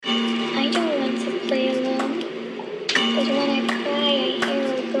I hear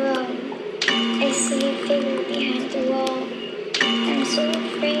a groan. I see a figure behind the wall. I'm so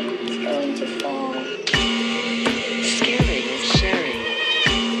afraid it's going to fall. Scaring is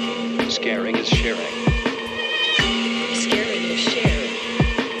sharing. Scaring is sharing. Scaring is sharing.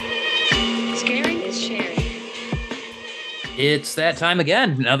 Scaring is sharing. It's that time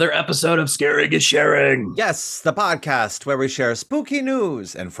again. Another episode of Scaring is Sharing. Yes, the podcast where we share spooky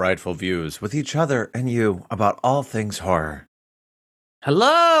news and frightful views with each other and you about all things horror.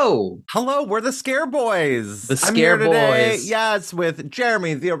 Hello. Hello, we're the Scare Boys. The I'm here Scare today, Boys. yes, with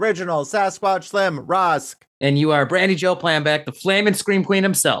Jeremy, the original Sasquatch Slim Rusk. And you are Brandy Joe Planback, the Flamin' Scream Queen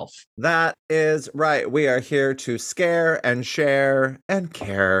himself. That is right. We are here to scare and share and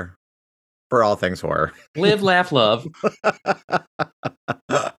care for all things horror. Live, laugh, love.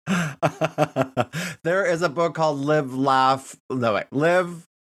 There is a book called Live, Laugh. No, wait. Live.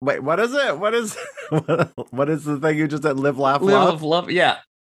 Wait, what is it? What is what is the thing you just said? Live, laugh, love? Love. Yeah.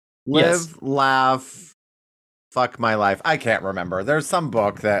 Live, Yes. laugh, fuck my life. I can't remember. There's some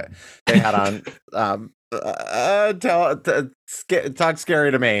book that they had on. Talk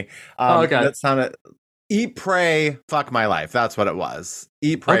scary to me. Okay. That sounded. Eat, pray, fuck my life. That's what it was.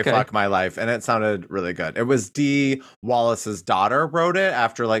 Eat, pray, Okay. fuck my life, and it sounded really good. It was Dee Wallace's daughter wrote it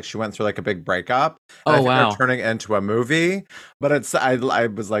after like she went through like a big breakup. And I think wow. they're turning it into a movie, but it's I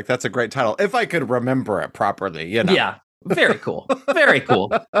was like, that's a great title if I could remember it properly. You know. Yeah. Very cool. Very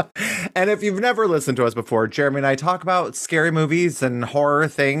cool. And if you've never listened to us before, Jeremy and I talk about scary movies and horror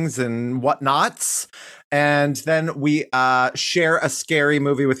things and whatnots. And then we share a scary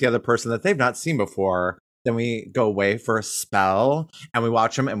movie with the other person that they've not seen before. Then we go away for a spell and we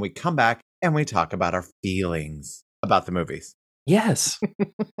watch them and we come back and we talk about our feelings about the movies. Yes.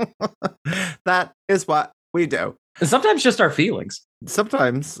 That is what we do. And sometimes just our feelings.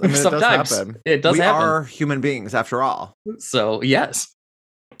 Sometimes. I mean, Sometimes it does happen. it does we happen. are human beings after all. So, yes.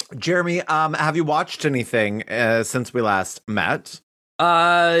 Jeremy, have you watched anything since we last met?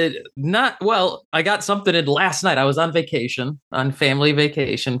 Not well. I got something in last night. I was on vacation, on family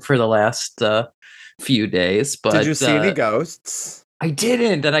vacation for the last few days. But Did you see any ghosts? I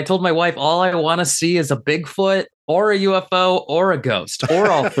didn't, and I told my wife all I want to see is a Bigfoot or a UFO or a ghost or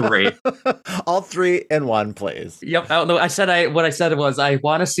all three. All three in one, please. Yep. I said what I said was I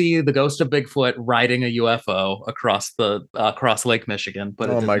want to see the ghost of Bigfoot riding a UFO across Lake Michigan.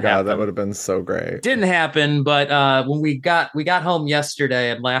 But it Oh my didn't god, happen. that would have been so great. Didn't happen, but when we got home yesterday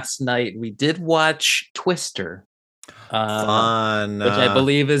and last night, we did watch Twister, Fun. which I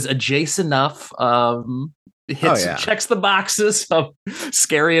believe is adjacent enough. Checks the boxes of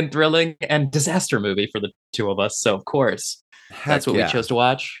scary and thrilling and disaster movie for the two of us. So of course, that's what we chose to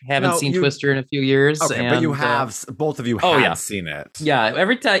watch. Haven't seen Twister in a few years. Okay, but you have both of you have seen it. Yeah,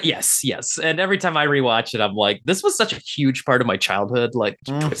 every time, yes, and every time I rewatch it, I'm like, this was such a huge part of my childhood. Like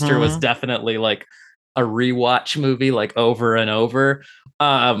Twister was definitely like a rewatch movie, like over and over.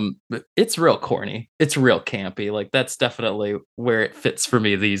 It's real corny. It's real campy. Like that's definitely where it fits for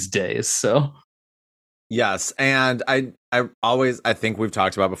me these days. So. Yes, and I think we've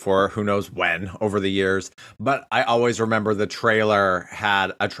talked about before, who knows when over the years, but I always remember the trailer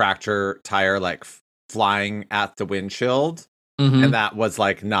had a tractor tire like flying at the windshield. Mm-hmm. And that was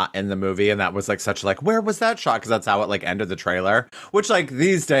like not in the movie, and that was like such like, where was that shot? Because that's how it like ended the trailer, which like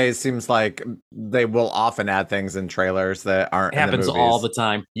these days seems like they will often add things in trailers that aren't happens in the movies. all the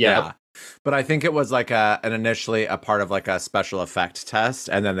time. Yeah. But I think it was like initially a part of like a special effect test,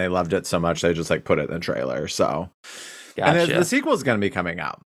 and then they loved it so much they just like put it in the trailer. So, Gotcha. And the sequel is going to be coming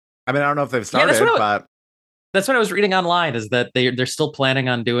out. I mean, I don't know if they've started, but that's what I was reading online. Is that they're still planning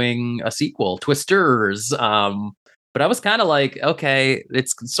on doing a sequel, Twisters. But I was kind of like, okay,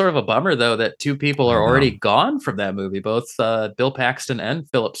 it's sort of a bummer though that two people are already gone from that movie. Both Bill Paxton and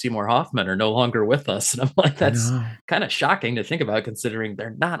Philip Seymour Hoffman are no longer with us, and I'm like, that's kind of shocking to think about, considering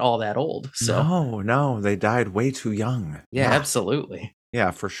they're not all that old. So no, they died way too young. Yeah, absolutely.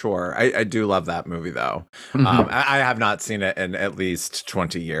 Yeah, for sure. I do love that movie though. I have not seen it in at least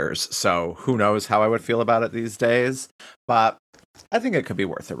 20 years, so who knows how I would feel about it these days. But I think it could be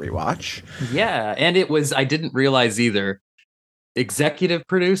worth a rewatch. Yeah, and it was, I didn't realize either, executive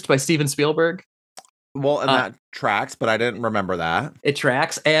produced by Steven Spielberg. Well, and that tracks, but I didn't remember that. It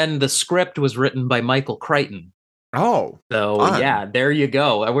tracks, and the script was written by Michael Crichton. Oh, so fun. Yeah, there you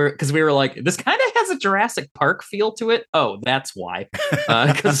go. Because we were like, this kind of has a Jurassic Park feel to it. Oh, that's why.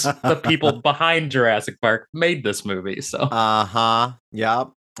 Because the people behind Jurassic Park made this movie. So.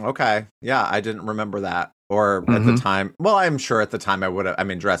 Yep. Okay. Yeah, I didn't remember that Or at the time, well, I'm sure at the time I would have. I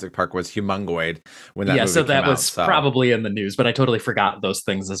mean, Jurassic Park was humongoid when that movie so came that out. was probably in the news, but I totally forgot those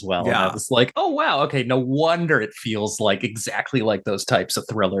things as well. Yeah. And I was like, oh, wow. Okay. No wonder it feels like exactly like those types of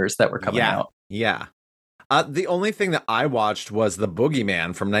thrillers that were coming out. Yeah. The only thing that I watched was The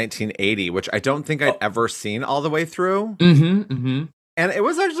Boogeyman from 1980, which I don't think I'd ever seen all the way through. And it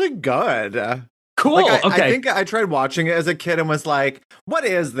was actually good. Cool. Like, okay. I think I tried watching it as a kid and was like, what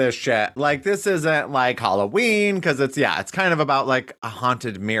is this shit? Like, this isn't like Halloween, because it's kind of about like a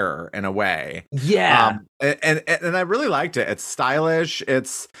haunted mirror in a way. Yeah. And I really liked it. It's stylish.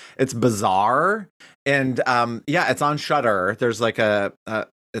 It's bizarre. And it's on Shudder. There's like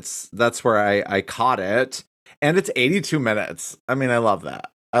that's where I caught it. And it's 82 minutes. I mean, I love that.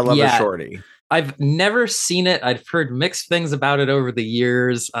 I love a shorty. I've never seen it. I've heard mixed things about it over the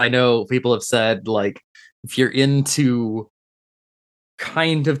years. I know people have said, like, if you're into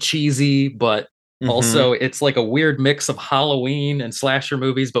kind of cheesy, but also it's like a weird mix of Halloween and slasher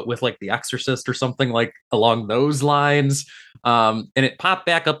movies, but with like The Exorcist or something like along those lines. And it popped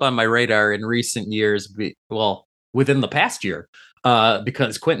back up on my radar in recent years. Well, within the past year,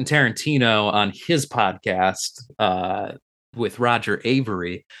 because Quentin Tarantino on his podcast with Roger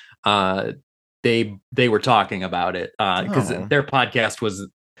Avery, they were talking about it because their podcast was,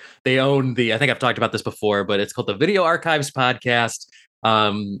 they own I think I've talked about this before, but it's called the Video Archives Podcast.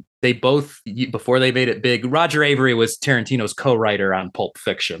 They both, before they made it big, Roger Avery was Tarantino's co-writer on Pulp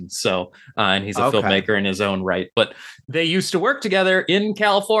Fiction. So, and he's a filmmaker in his own right, but they used to work together in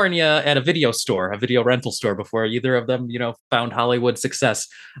California at a video rental store before either of them, found Hollywood success.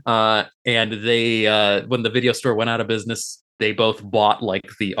 And they, when the video store went out of business, they both bought like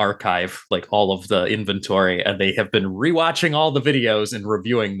the archive, like all of the inventory, and they have been rewatching all the videos and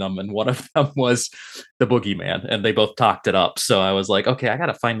reviewing them. And one of them was The Boogeyman, and they both talked it up. So I was like, okay, I got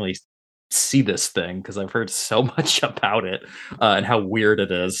to finally see this thing because I've heard so much about it and how weird it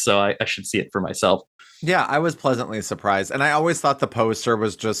is. So I should see it for myself. Yeah, I was pleasantly surprised. And I always thought the poster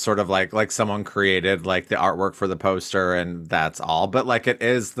was just sort of like someone created like the artwork for the poster and that's all. But like it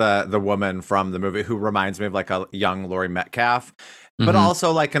is the woman from the movie who reminds me of like a young Laurie Metcalf. But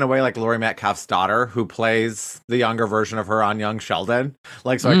also like in a way like Laurie Metcalf's daughter who plays the younger version of her on Young Sheldon.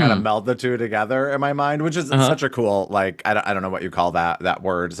 Like, so I kind of meld the two together in my mind, which is such a cool, like, I don't know what you call that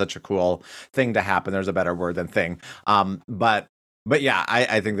word. Such a cool thing to happen. There's a better word than thing. But yeah,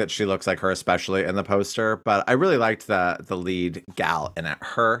 I think that she looks like her, especially in the poster. But I really liked the lead gal in it.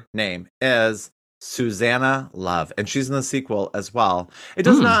 Her name is Susanna Love, and she's in the sequel as well. It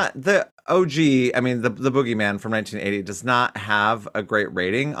does not, the OG, I mean, the Boogeyman from 1980 does not have a great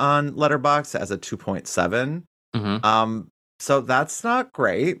rating on Letterboxd as a 2.7. So that's not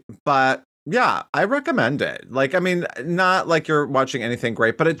great, but yeah, I recommend it. Like, I mean, not like you're watching anything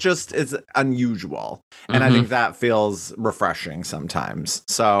great, but it just is unusual. And I think that feels refreshing sometimes.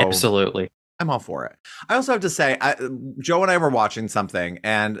 So absolutely. I'm all for it. I also have to say, Joe and I were watching something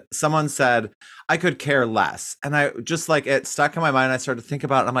and someone said, I could care less. And I just like, it stuck in my mind. I started to think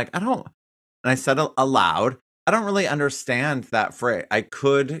about it. I'm like, and I said aloud, I don't really understand that phrase. I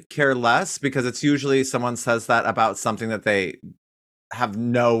could care less, because it's usually someone says that about something that they have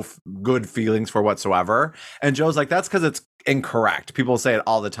no good feelings for whatsoever. And Joe's like, that's because it's incorrect. People say it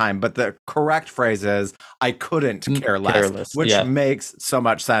all the time, but the correct phrase is I couldn't care less, which makes so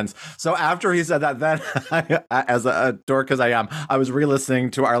much sense. So after he said that, then as a dork as I am, I was re-listening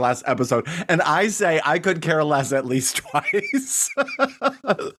to our last episode, and I say I could care less at least twice.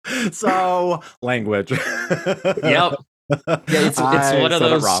 So language. Yep. Yeah, it's one of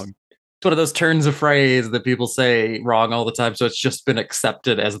those wrong. It's one of those turns of phrase that people say wrong all the time. So it's just been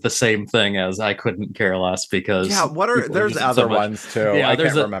accepted as the same thing as I couldn't care less, because there's other ones too. Yeah, I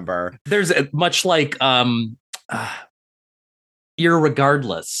can't remember. There's much like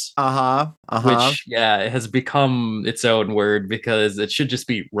irregardless. Which it has become its own word, because it should just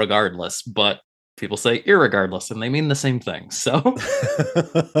be regardless, but people say irregardless and they mean the same thing. So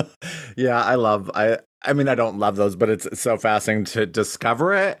yeah, I mean, I don't love those, but it's so fascinating to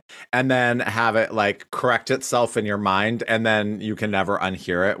discover it and then have it like correct itself in your mind. And then you can never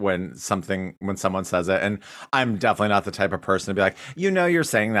unhear it when someone says it. And I'm definitely not the type of person to be like, you're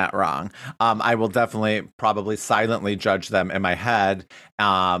saying that wrong. I will definitely probably silently judge them in my head.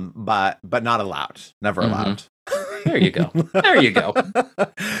 But not allowed, never allowed. There you go. There you go.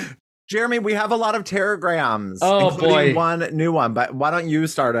 Jeremy, we have a lot of teragrams, boy, including one new one, but why don't you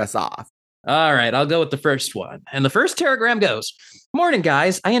start us off? All right, I'll go with the first one. And the first teragram goes, "Morning,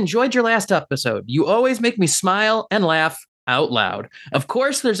 guys. I enjoyed your last episode. You always make me smile and laugh out loud. Of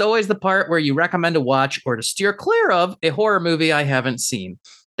course, there's always the part where you recommend to watch or to steer clear of a horror movie I haven't seen.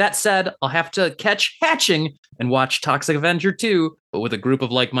 That said, I'll have to catch Hatching and watch Toxic Avenger 2, but with a group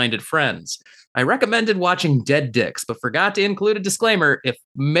of like-minded friends. I recommended watching Dead Dicks, but forgot to include a disclaimer. If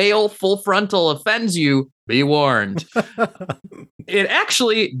male full frontal offends you, be warned. It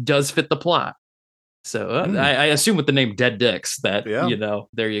actually does fit the plot. So I assume with the name Dead Dicks that,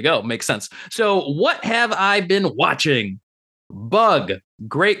 there you go. Makes sense. So what have I been watching? Bug,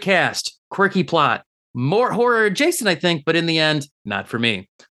 great cast, quirky plot, more horror adjacent, I think, but in the end, not for me.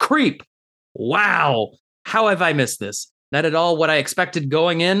 Creep, wow. How have I missed this? Not at all what I expected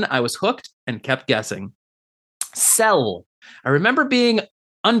going in. I was hooked and kept guessing. Cell, I remember being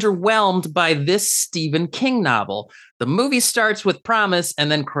underwhelmed by this Stephen King novel. The movie starts with promise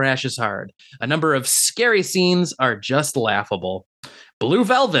and then crashes hard. A number of scary scenes are just laughable. Blue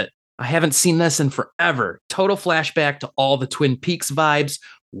Velvet, I haven't seen this in forever. Total flashback to all the Twin Peaks vibes.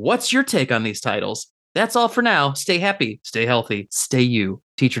 What's your take on these titles? That's all for now. Stay happy, stay healthy, stay you.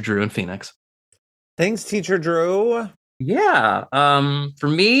 Teacher Drew in Phoenix. Thanks, Teacher Drew. Yeah. For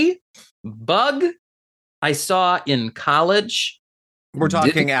me, Bug, I saw in college. We're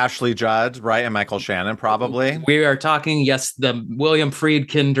talking Ashley Judd, right? And Michael Shannon, probably. We are talking, yes, the William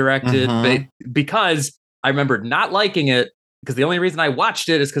Friedkin directed, but because I remember not liking it, because the only reason I watched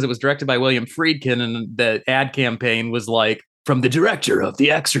it is because it was directed by William Friedkin, and the ad campaign was like, from the director of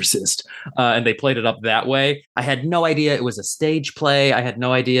The Exorcist. And they played it up that way. I had no idea it was a stage play. I had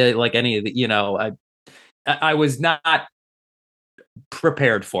no idea, like, any of the, I was not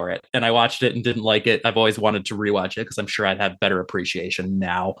prepared for it, and I watched it and didn't like it. I've always wanted to rewatch it because I'm sure I'd have better appreciation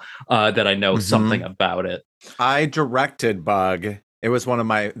now that I know something about it. I directed Bug. It was one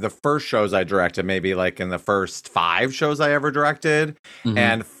of the first shows I directed, maybe like in the first 5 shows I ever directed,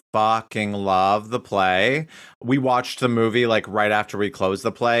 and fucking love the play. We watched the movie like right after we closed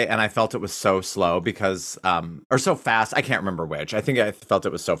the play, and I felt it was so slow because or so fast. I can't remember which. I think I felt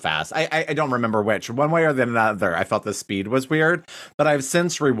it was so fast. I don't remember which. One way or the other, I felt the speed was weird, but I've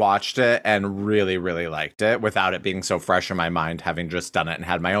since rewatched it and really, really liked it without it being so fresh in my mind, having just done it and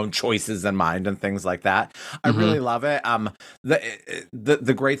had my own choices in mind and things like that. I really love it.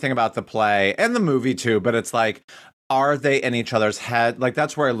 The great thing about the play and the movie too, but it's like, are they in each other's head? Like,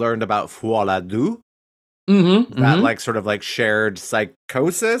 that's where I learned about foi la deux. That like sort of like shared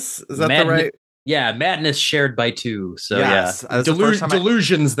psychosis. Is that the right? Yeah, madness shared by two. So yes, yeah,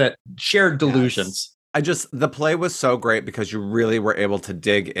 delusions that shared delusions. Yes. The play was so great because you really were able to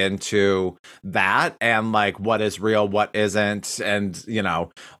dig into that and like what is real, what isn't. And,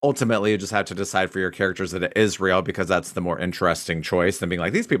 ultimately you just have to decide for your characters that it is real because that's the more interesting choice than being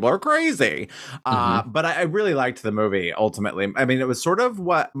like, these people are crazy. But I really liked the movie ultimately. I mean, it was sort of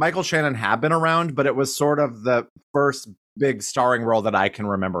what Michael Shannon had been around, but it was sort of the first big starring role that I can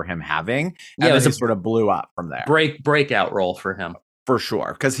remember him having. And then he sort of blew up from there. Breakout role for him. For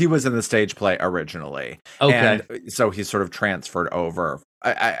sure, because he was in the stage play originally. Okay. And so he sort of transferred over.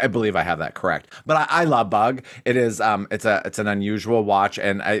 I believe I have that correct. But I love Bug. It is it's an unusual watch,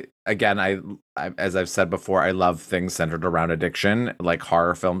 and I as I've said before, I love things centered around addiction, like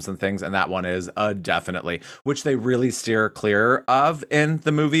horror films and things, and that one is definitely, which they really steer clear of in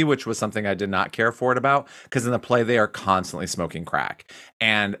the movie, which was something I did not care for it about, because in the play they are constantly smoking crack,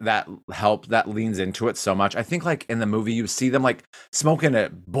 and that leans into it so much. I think like in the movie you see them like smoking a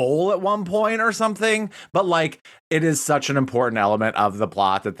bowl at one point or something, but like it is such an important element of the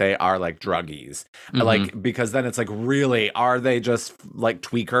plot that they are like druggies, like, because then it's like, really, are they just like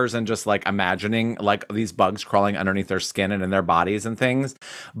tweakers and just like imagining like these bugs crawling underneath their skin and in their bodies and things?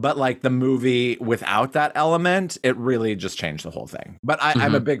 But like the movie without that element, it really just changed the whole thing. But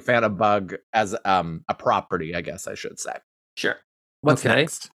I'm a big fan of Bug as a property, I guess I should say. Sure. What's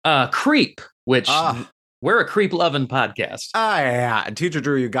next? Creep, which we're a creep loving podcast. Yeah. Teacher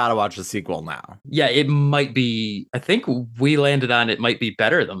Drew, you got to watch the sequel now. Yeah, it might be. I think we landed on it might be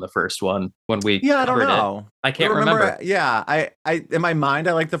better than the first one when we. Yeah, I don't know. I can't remember. Yeah, I in my mind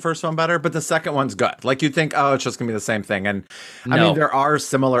I like the first one better, but the second one's good. Like, you think, oh, it's just gonna be the same thing, and I mean there are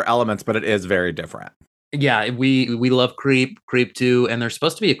similar elements, but it is very different. Yeah, we love Creep 2, and there's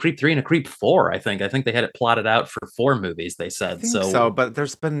supposed to be a Creep 3 and a Creep 4, I think. I think they had it plotted out for 4 movies, they said. So, but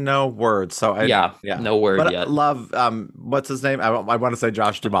there's been no word. So no word but yet. I love what's his name? I want to say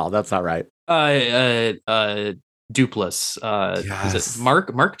Josh Duhamel. That's not right. Duplass. Yes. Is it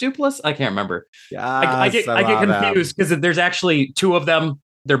Mark Duplass? I can't remember. Yeah, I get confused because there's actually 2 of them.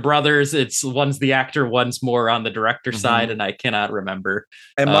 They're brothers. It's one's the actor, one's more on the director side, and I cannot remember.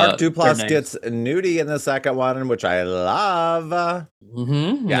 And Mark Duplass gets nudie in the second one, which I love.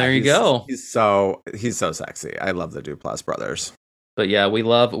 Yeah, there you go. He's so sexy. I love the Duplass brothers. But yeah, we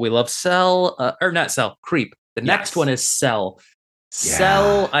love Cell, or not Cell, Creep. The next one is Cell.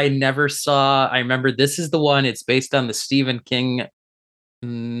 Cell, I never saw. I remember this is the one. It's based on the Stephen King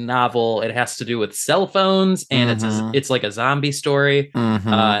novel. It has to do with cell phones, and it's like a zombie story.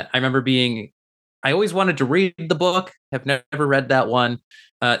 I remember I always wanted to read the book. Have never read that one,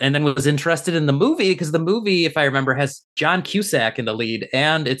 and then was interested in the movie because the movie, if I remember, has John Cusack in the lead,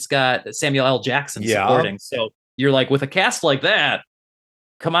 and it's got Samuel L. Jackson supporting. So you're like, with a cast like that,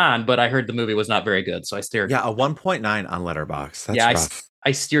 come on. But I heard the movie was not very good, so I steered. Yeah, a 1.9 on Letterboxd. That's rough.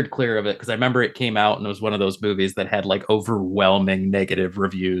 I steered clear of it because I remember it came out and it was one of those movies that had like overwhelming negative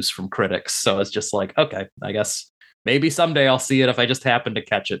reviews from critics. So it's just like, okay, I guess maybe someday I'll see it if I just happen to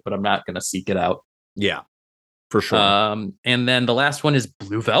catch it, but I'm not going to seek it out. Yeah, for sure. And then the last one is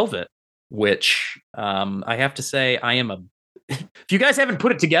Blue Velvet, which I have to say I am a if you guys haven't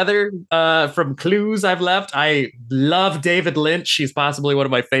put it together from clues I've left, I love David Lynch. He's possibly one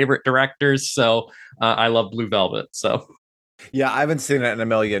of my favorite directors. So I love Blue Velvet. So yeah, I haven't seen it in a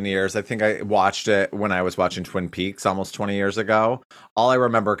million years. I think I watched it when I was watching Twin Peaks almost 20 years ago. All I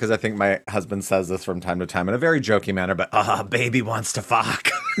remember, because I think my husband says this from time to time in a very jokey manner, but baby wants to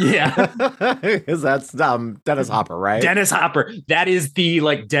fuck. Yeah. Because that's Dennis Hopper, right? Dennis Hopper. That is the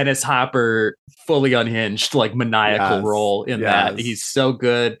like Dennis Hopper fully unhinged, like maniacal role in that. He's so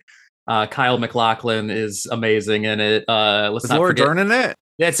good. Kyle MacLachlan is amazing in it. Is Laura Dern in it?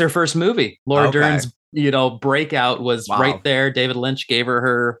 Yeah, it's their first movie. Laura Dern's breakout was right there. David Lynch gave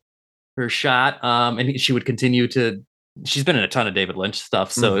her shot, and she would continue to. She's been in a ton of David Lynch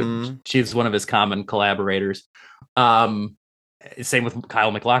stuff, so she's one of his common collaborators. Same with Kyle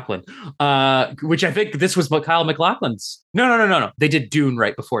MacLachlan, which I think this was Kyle MacLachlan's. No. They did Dune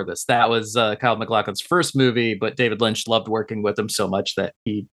right before this. That was Kyle MacLachlan's first movie, but David Lynch loved working with him so much that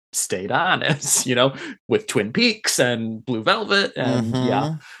he stayed on as, with Twin Peaks and Blue Velvet.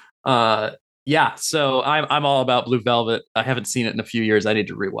 And so I'm all about Blue Velvet. I haven't seen it in a few years. I need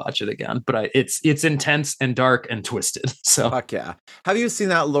to rewatch it again, but it's intense and dark and twisted. So fuck yeah. Have you seen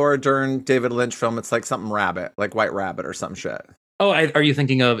that Laura Dern David Lynch film? It's like something rabbit, like White Rabbit or some shit. Oh, are you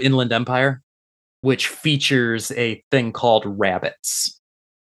thinking of Inland Empire, which features a thing called rabbits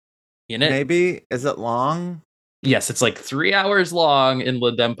in it? Maybe. Is it long? Yes, it's like 3 hours long.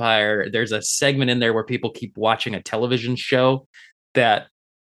 Inland Empire. There's a segment in there where people keep watching a television show that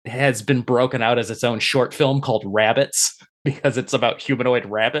has been broken out as its own short film called Rabbits because it's about humanoid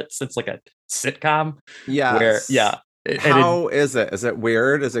rabbits. It's like a sitcom. Yes. How is it? Is it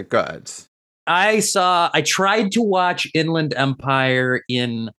weird? Is it good? I tried to watch Inland Empire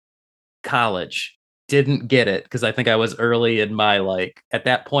in college. Didn't get it because I think I was early in my at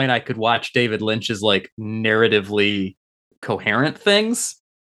that point I could watch David Lynch's narratively coherent things.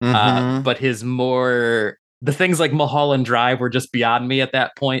 But his more the things like Mulholland Drive were just beyond me at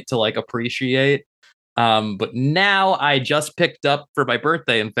that point to appreciate. But now I just picked up for my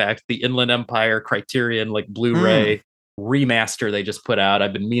birthday, in fact, the Inland Empire Criterion Blu-ray remaster they just put out.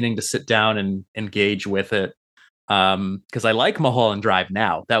 I've been meaning to sit down and engage with it because I like Mulholland Drive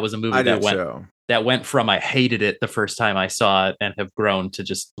now. That was a movie that went from I hated it the first time I saw it and have grown to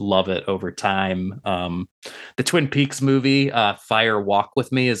just love it over time. The Twin Peaks movie, Fire Walk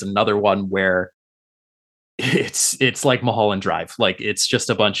With Me, is another one where it's like Mulholland Drive. It's just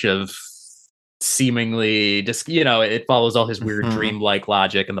a bunch of seemingly just, it follows all his weird dreamlike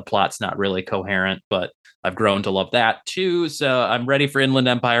logic and the plot's not really coherent, but I've grown to love that too. So I'm ready for Inland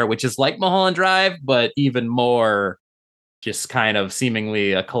Empire, which is like Mulholland Drive, but even more just kind of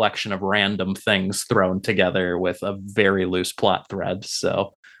seemingly a collection of random things thrown together with a very loose plot thread.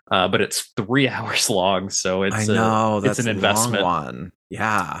 So, but it's 3 hours long. So it's an investment. Long one.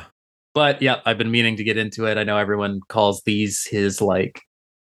 Yeah. But yeah, I've been meaning to get into it. I know everyone calls these his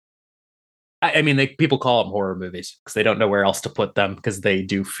people call them horror movies because they don't know where else to put them because they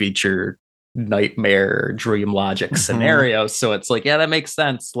do feature nightmare dream logic scenarios. So it's that makes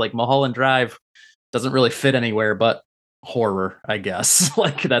sense. Mulholland Drive doesn't really fit anywhere but horror, I guess.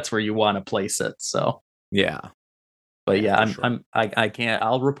 That's where you want to place it. So yeah. But yeah, I can't.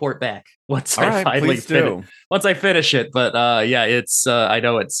 I'll report back once I finally finish it. But it's I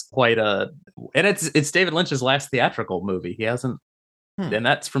know it's quite and it's David Lynch's last theatrical movie. He hasn't, and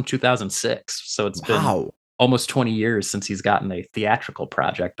that's from 2006. So it's been almost 20 years since he's gotten a theatrical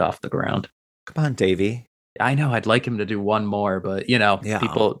project off the ground. Come on, Davey. I know I'd like him to do one more, but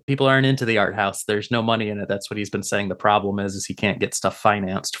people aren't into the art house. There's no money in it. That's what he's been saying. The problem is he can't get stuff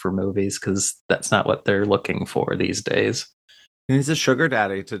financed for movies because that's not what they're looking for these days. He needs a sugar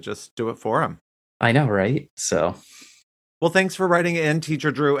daddy to just do it for him. I know, right? So, well, thanks for writing in,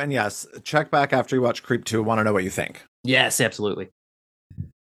 Teacher Drew. And yes, check back after you watch Creep 2. Want to know what you think? Yes, absolutely.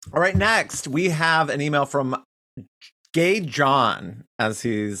 All right, next we have an email from Gay John, as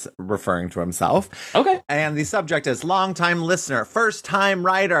he's referring to himself. Okay. And the subject is longtime listener, first time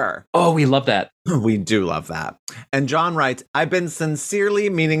writer. Oh, we love that. We do love that. And John writes, I've been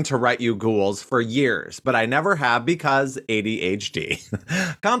sincerely meaning to write you ghouls for years, but I never have because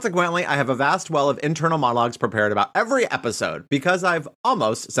ADHD. Consequently, I have a vast well of internal monologues prepared about every episode. Because I've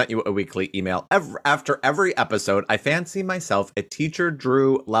almost sent you a weekly email after every episode, I fancy myself a Teacher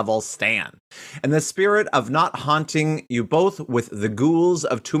Drew level stan. In the spirit of not haunting you both with the ghouls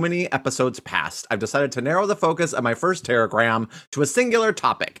of too many episodes past, I've decided to narrow the focus of my first Teragram to a singular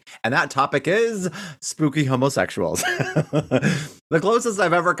topic, and that topic is spooky homosexuals. The closest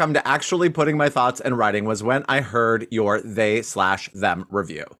I've ever come to actually putting my thoughts in writing was when I heard your they/them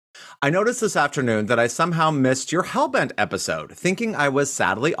review. I noticed this afternoon that I somehow missed your Hellbent episode. Thinking I was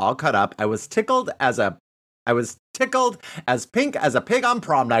sadly all cut up, I was tickled as pink as a pig on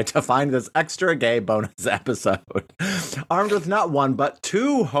prom night to find this extra gay bonus episode. Armed with not one, but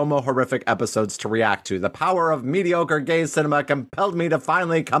two homo-horrific episodes to react to, the power of mediocre gay cinema compelled me to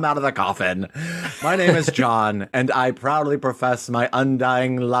finally come out of the coffin. My name is John, and I proudly profess my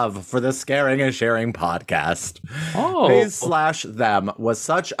undying love for the Scaring and Sharing podcast. They/them was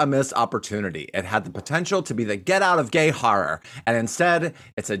such a missed opportunity. It had the potential to be the get out of gay horror, and instead,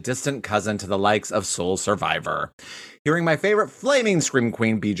 it's a distant cousin to the likes of Soul Survivor. Hearing my favorite flaming scream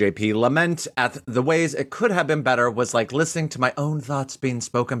queen BJP lament at the ways it could have been better was like listening to my own thoughts being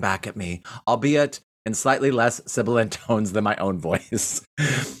spoken back at me, albeit in slightly less sibilant tones than my own voice.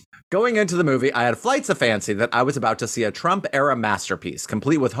 Going into the movie, I had flights of fancy that I was about to see a Trump-era masterpiece,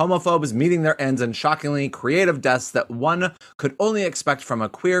 complete with homophobes meeting their ends and shockingly creative deaths that one could only expect from a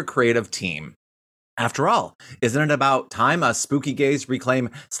queer creative team. After all, isn't it about time us spooky gays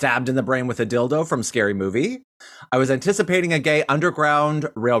reclaim Stabbed in the Brain with a Dildo from Scary Movie? I was anticipating a gay underground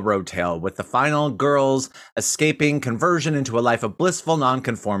railroad tale with the final girls escaping conversion into a life of blissful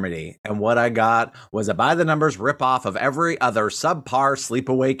nonconformity. And what I got was a by-the-numbers ripoff of every other subpar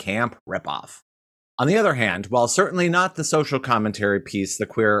sleepaway camp ripoff. On the other hand, while certainly not the social commentary piece the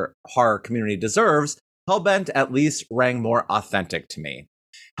queer horror community deserves, Hellbent at least rang more authentic to me.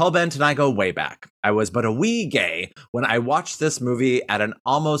 Hellbent and I go way back. I was but a wee gay when I watched this movie at an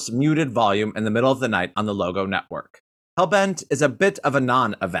almost muted volume in the middle of the night on the Logo Network. Hellbent is a bit of a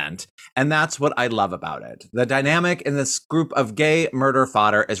non-event, and that's what I love about it. The dynamic in this group of gay murder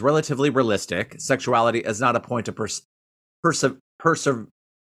fodder is relatively realistic. Sexuality is not a point of perseveration?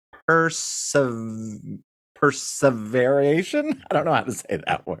 I don't know how to say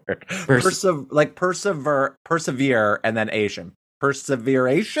that word. Persevere and then Asian.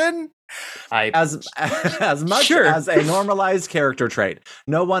 Perseveration? As much Sure. as a normalized character trait.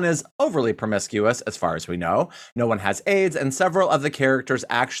 No one is overly promiscuous, as far as we know. No one has AIDS, and several of the characters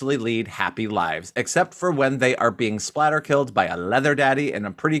actually lead happy lives, except for when they are being splatter-killed by a leather daddy in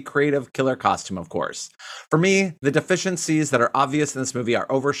a pretty creative killer costume, of course. For me, the deficiencies that are obvious in this movie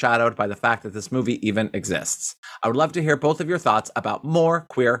are overshadowed by the fact that this movie even exists. I would love to hear both of your thoughts about more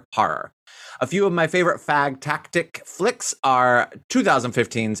queer horror. A few of my favorite fag tactic flicks are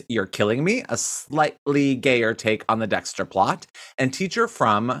 2015's You're Killing Me, a slightly gayer take on the Dexter plot, and Teacher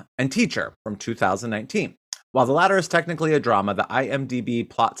from 2019. While the latter is technically a drama, the IMDb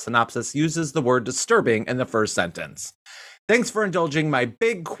plot synopsis uses the word disturbing in the first sentence. Thanks for indulging my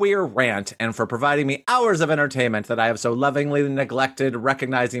big queer rant and for providing me hours of entertainment that I have so lovingly neglected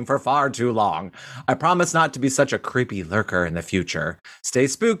recognizing for far too long. I promise not to be such a creepy lurker in the future. Stay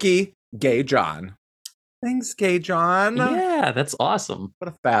spooky. Gay John. Thanks, Gay John. Yeah, that's awesome. What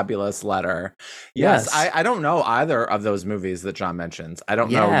a fabulous letter. Yes, Yes. I don't know either of those movies that John mentions. I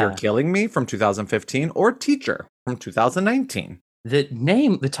don't know You're Killing Me from 2015 or Teacher from 2019.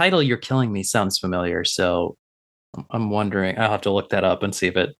 The title You're Killing Me sounds familiar, so I'm wondering. I'll have to look that up and see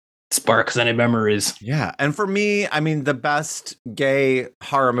if it sparks any memories. Yeah, and for me, I mean, the best gay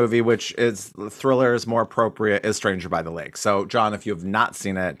horror movie, which is thriller is more appropriate, is Stranger by the Lake. So, John, if you have not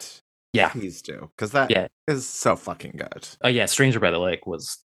seen it, Yeah. please do, because that is so fucking good. Oh yeah, Stranger by the Lake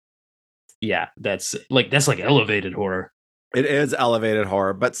was. Yeah, that's like elevated horror. It is elevated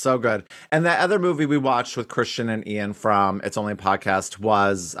horror, but so good. And that other movie we watched with Christian and Ian from It's Only Podcast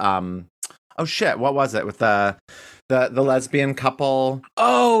was oh shit, what was it with the lesbian couple?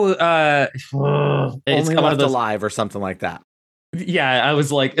 Oh, it's Only Left Alive or something like that. Yeah, I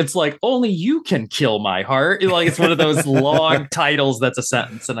was like, it's like Only You Can Kill My Heart. Like it's one of those long titles that's a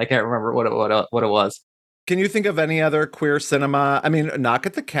sentence, and I can't remember what it was. Can you think of any other queer cinema? I mean, Knock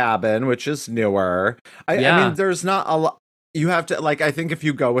at the Cabin, which is newer. I mean, there's not a lot. You have to, like, I think if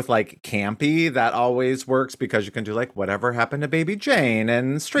you go with like campy, that always works because you can do like Whatever Happened to Baby Jane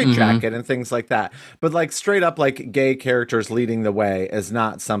and Straight Jacket and things like that. But like straight up like gay characters leading the way is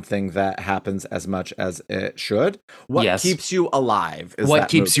not something that happens as much as it should. What Yes. keeps you alive is What that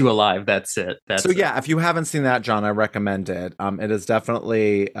keeps movie. you alive? That's it. That's So it. yeah, if you haven't seen that, John, I recommend it. It is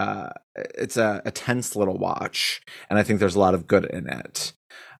definitely it's a tense little watch, and I think there's a lot of good in it.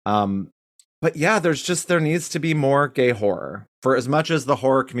 But yeah, there needs to be more gay horror. For as much as the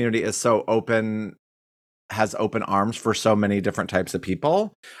horror community is so open, has open arms for so many different types of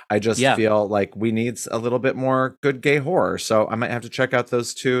people, I just feel like we need a little bit more good gay horror. So I might have to check out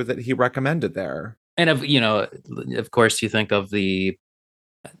those two that he recommended there. And of course, you think of the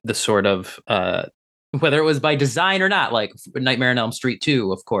sort of whether it was by design or not, like Nightmare on Elm Street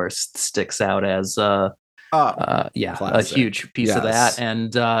 2, of course, sticks out as a huge piece of that,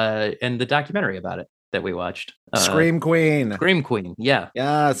 and the documentary about it that we watched, Scream Queen. Scream Queen, yeah.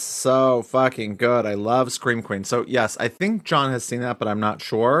 Yes, so fucking good. I love Scream Queen. So yes, I think John has seen that, but I'm not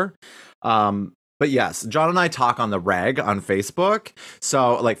sure. But yes, John and I talk on the reg on Facebook,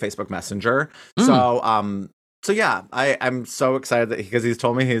 so like Facebook Messenger. So yeah, I'm so excited that because he's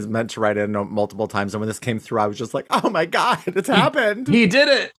told me he's meant to write in multiple times, and when this came through, I was just like, oh my god, it's happened. He did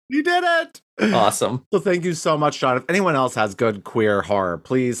it. He did it. Awesome. So thank you so much, John. If anyone else has good queer horror,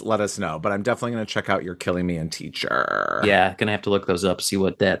 please let us know. But I'm definitely going to check out your Killing Me and Teacher. Yeah, gonna have to look those up, see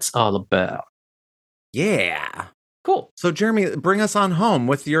what that's all about. Yeah. Cool. So Jeremy, bring us on home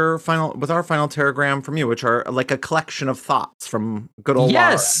with our final teragram from you, which are like a collection of thoughts from good old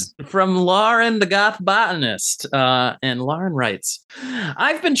Lauren. From Lauren, the goth botanist. And Lauren writes,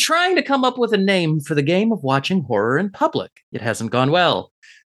 I've been trying to come up with a name for the game of watching horror in public. It hasn't gone well.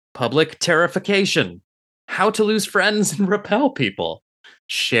 Public terrification. How to lose friends and repel people.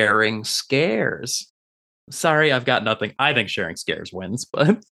 Sharing scares. Sorry, I've got nothing. I think sharing scares wins,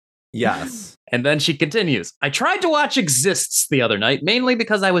 but... Yes. And then she continues, I tried to watch Exists the other night, mainly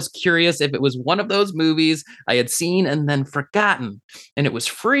because I was curious if it was one of those movies I had seen and then forgotten. And it was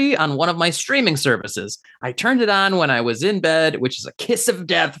free on one of my streaming services. I turned it on when I was in bed, which is a kiss of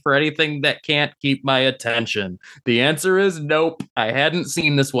death for anything that can't keep my attention. The answer is nope. I hadn't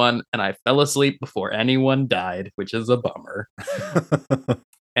seen this one, and I fell asleep before anyone died, which is a bummer.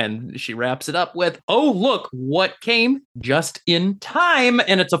 And she wraps it up with, oh, look, what came just in time.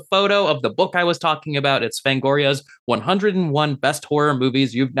 And it's a photo of the book I was talking about. It's Fangoria's 101 Best Horror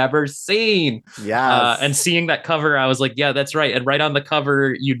Movies You've Never Seen. Yes. And seeing that cover, I was like, yeah, that's right. And right on the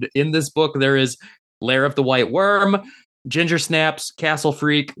cover, in this book, there is Lair of the White Worm, Ginger Snaps, Castle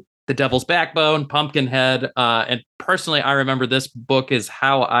Freak, The Devil's Backbone, Pumpkinhead. And personally, I remember this book is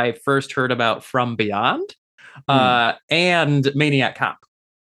how I first heard about From Beyond and Maniac Cop.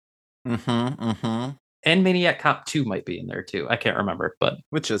 And Maniac Cop 2 might be in there too. I can't remember, but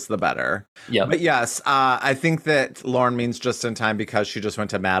which is the better. Yeah. But yes, I think that Lauren means just in time because she just went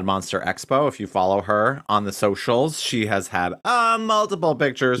to Mad Monster Expo. If you follow her on the socials, she has had multiple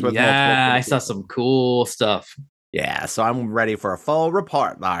pictures with multiple I saw some cool stuff. Yeah, so I'm ready for a full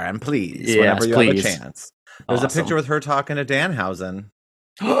report, Lauren. Please, yes, whenever you please. have a chance. There's a picture with her talking to Danhausen.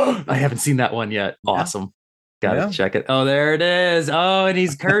 I haven't seen that one yet. Awesome. Gotta check it. Oh, there it is. Oh, and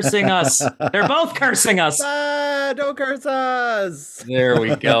he's cursing us. They're both cursing us. Don't curse us. There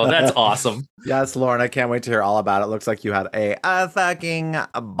we go. That's awesome. Yes, Lauren, I can't wait to hear all about it. Looks like you had a fucking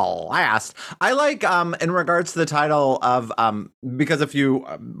blast. I like, in regards to the title of, because if you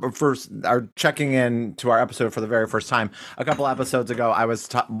first are checking in to our episode for the very first time, a couple episodes ago, I was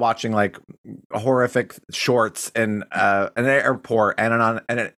watching like horrific shorts in an airport and on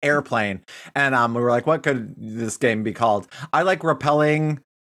an airplane. And we were like, what could this game be called? I like repelling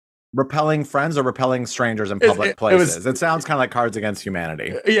friends or repelling strangers in public places. It sounds kind of like Cards Against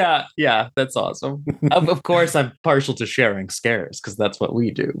Humanity. Yeah, that's awesome. Of course, I'm partial to sharing scares because that's what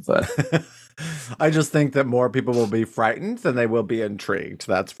we do. But I just think that more people will be frightened than they will be intrigued.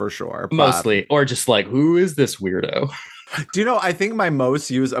 That's for sure. Mostly, or just like, who is this weirdo? Do you know, I think my most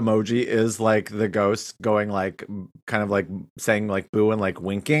used emoji is like the ghost going like, kind of like saying like boo and like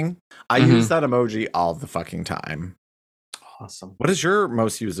winking. I use that emoji all the fucking time. Awesome. What is your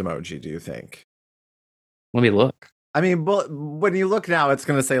most used emoji, do you think? Let me look. I mean, well, when you look now, it's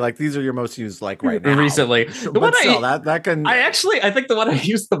going to say like these are your most used like right now. Recently. The one that can. I think the one I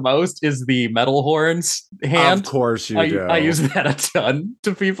use the most is the metal horns hand. Of course you do. I use that a ton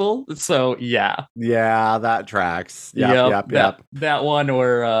to people. So yeah. Yeah, that tracks. Yep. That one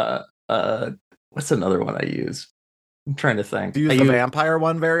or what's another one I use? I'm trying to think. Do you use the vampire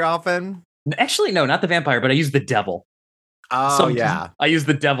one very often? Actually, no, not the vampire, but I use the devil. Oh, yeah. I use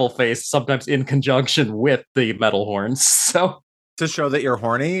the devil face sometimes in conjunction with the metal horns. So To show that you're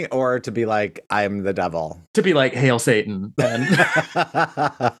horny or to be like, I'm the devil? to be like, Hail Satan and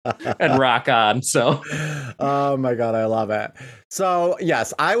and rock on. So Oh my God, I love it. So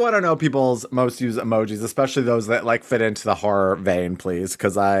yes, I want to know people's most used emojis, especially those that like fit into the horror vein, please,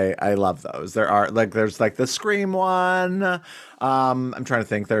 because I love those. There's like the scream one. I'm trying to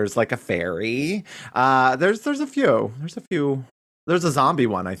think. There's like a fairy. There's a few. There's a zombie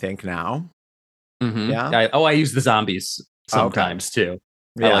one, I think now. Yeah. I use the zombies sometimes too.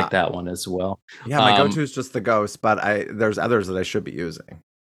 Yeah. I like that one as well. Yeah, my go-to is just the ghost, but there's others that I should be using.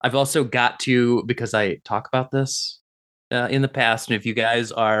 I've also got to, because I talk about this in the past, and if you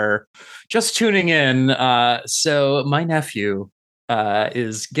guys are just tuning in, so my nephew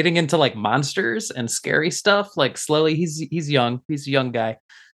is getting into like monsters and scary stuff. Like slowly, he's young. He's a young guy.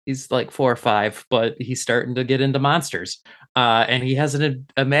 He's like 4 or 5, but he's starting to get into monsters. And he has an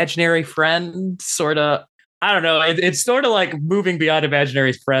imaginary friend, sort of. I don't know. It's sort of like moving beyond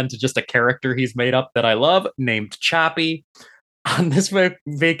imaginary friend to just a character he's made up that I love, named Choppy. On this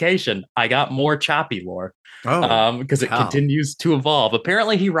vacation, I got more Choppy lore because it continues to evolve.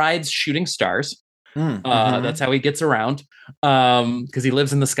 Apparently, he rides shooting stars. That's how he gets around because he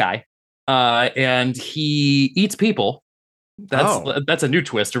lives in the sky, and he eats people. That's a new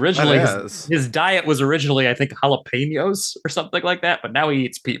twist. Originally, his diet was originally, I think, jalapenos or something like that, but now he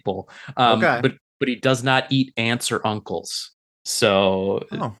eats people. But he does not eat aunts or uncles. So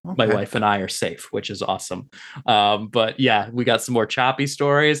my wife and I are safe, which is awesome. But yeah, we got some more Choppy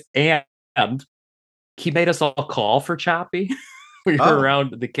stories, and he made us all call for Choppy. We were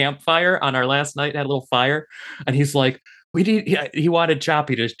around the campfire on our last night, had a little fire, and he's like, he wanted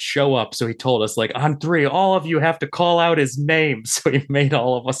Choppy to show up. So he told us, like, on 3, all of you have to call out his name. So he made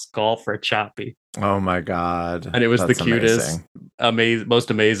all of us call for Choppy. Oh my God. And it was the cutest, most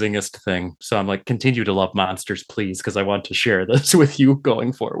amazingest thing. So I'm like, continue to love monsters, please, because I want to share this with you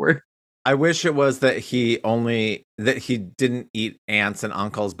going forward. I wish it was that he didn't eat ants and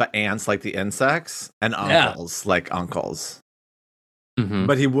uncles, but ants like the insects and uncles like uncles.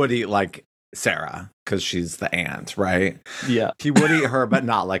 But he would eat like Sarah because she's the ant, right? Yeah. He would eat her, but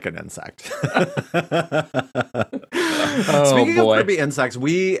not like an insect. Speaking of creepy insects,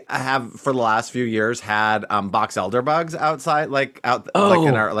 we have for the last few years had box elder bugs outside, like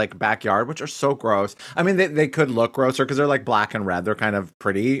in our like backyard, which are so gross. I mean, they could look grosser because they're like black and red. They're kind of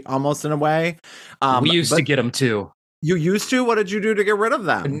pretty almost in a way. We used to get them too. You used to? What did you do to get rid of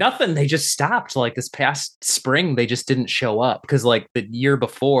them? Nothing. They just stopped. Like this past spring, they just didn't show up because like the year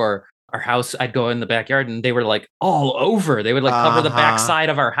before, our house, I'd go in the backyard and they were like all over. They would like cover the backside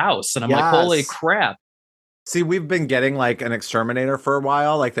of our house. And I'm like, holy crap. See, we've been getting like an exterminator for a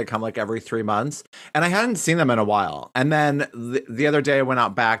while. Like they come like every 3 months, and I hadn't seen them in a while. And then the other day I went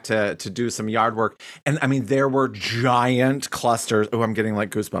out back to do some yard work, and I mean, there were giant clusters. Oh, I'm getting like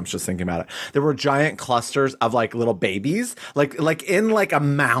goosebumps just thinking about it. There were giant clusters of like little babies, like in like a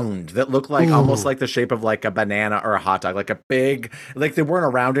mound that looked like almost like the shape of like a banana or a hot dog, like a big, like they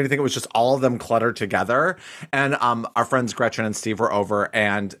weren't around anything. It was just all of them cluttered together. And our friends Gretchen and Steve were over,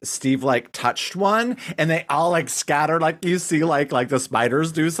 and Steve like touched one, and they all like scattered like you see like the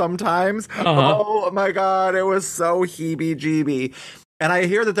spiders do sometimes. Oh my God, it was so heebie-jeebie. And I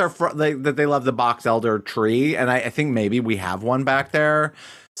hear that that they love the box elder tree, and I think maybe we have one back there.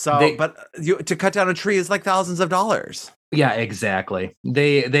 So, but to cut down a tree is like thousands of dollars. Yeah, exactly.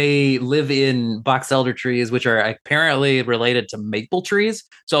 They live in box elder trees, which are apparently related to maple trees.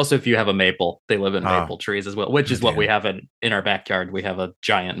 So also, if you have a maple, they live in maple trees as well, which is what we have in our backyard. We have a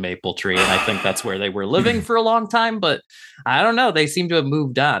giant maple tree, and I think that's where they were living for a long time. But I don't know. They seem to have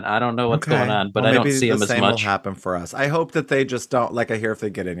moved on. I don't know what's going on, but I don't see them as much. Maybe the same will happen for us. I hope that they just don't, like I hear if they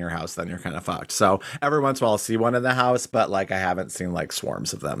get in your house, then you're kind of fucked. So every once in a while I'll see one in the house, but like I haven't seen like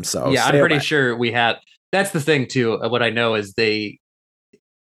swarms of them. So yeah, I'm pretty sure we had. That's the thing too. What I know is they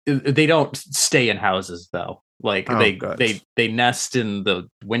don't stay in houses though. Like they nest in the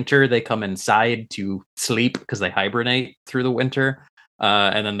winter. They come inside to sleep because they hibernate through the winter,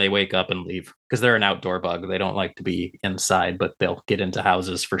 and then they wake up and leave because they're an outdoor bug. They don't like to be inside, but they'll get into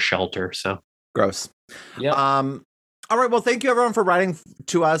houses for shelter. So gross. Yeah. All right. Well, thank you everyone for writing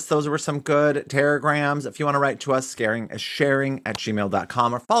to us. Those were some good teragrams. If you want to write to us,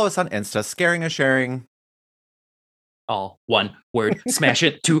 scaringasharing@gmail.com, or follow us on Insta, scaringasharing. All one word. Smash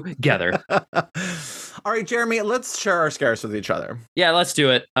it together. All right, Jeremy, let's share our scares with each other. Yeah, let's do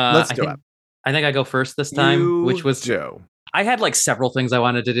it. Let's do it. I think I go first this time, which was Joe. I had like several things I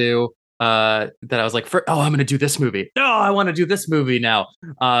wanted to do that I was like, I'm going to do this movie. No, I want to do this movie now.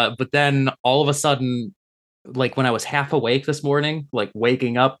 But then all of a sudden, like when I was half awake this morning, like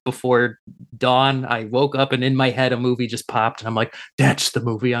waking up before dawn, I woke up and in my head a movie just popped, and I'm like, that's the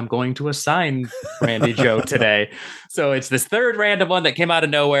movie I'm going to assign Randy Joe today. So it's this third random one that came out of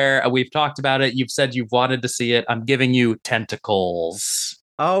nowhere. We've talked about it. You've said you've wanted to see it. I'm giving you Tentacles.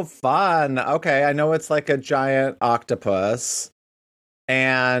 Oh, fun. Okay, I know it's like a giant octopus.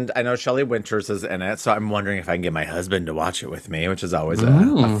 And I know Shelley Winters is in it, so I'm wondering if I can get my husband to watch it with me, which is always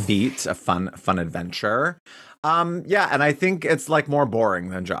a feat, a fun adventure. Yeah, and I think it's like more boring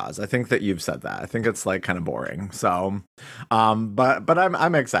than Jaws. I think that you've said that. I think it's like kind of boring. So, but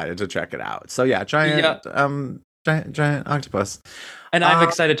I'm excited to check it out. So yeah, giant octopus. And I'm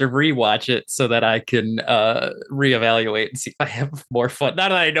excited to rewatch it so that I can reevaluate and see if I have more fun. Now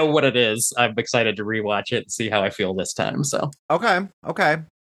that I know what it is, I'm excited to rewatch it and see how I feel this time. So okay.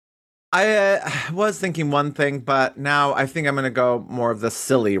 I was thinking one thing, but now I think I'm going to go more of the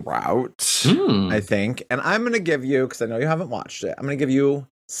silly route. I think, and I'm going to give you, because I know you haven't watched it, I'm going to give you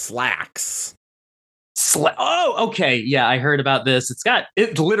Slaxx. Oh, okay. Yeah, I heard about this.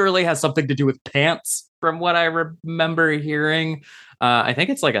 It literally has something to do with pants, from what I remember hearing. I think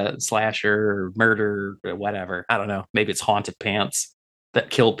it's like a slasher or murder or whatever. I don't know. Maybe it's haunted pants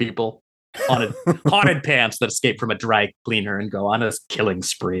that kill people. Haunted pants that escape from a dry cleaner and go on a killing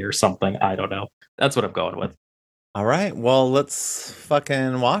spree or something. I don't know. That's what I'm going with. All right. Well, let's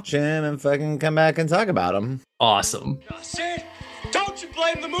fucking watch him and fucking come back and talk about him. Awesome. Sid, don't you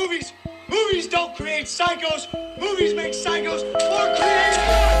blame the movies. Movies don't create psychos. Movies make psychos more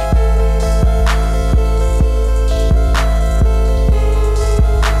creative.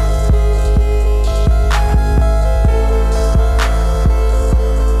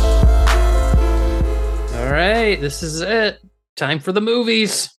 All right, this is it. Time for the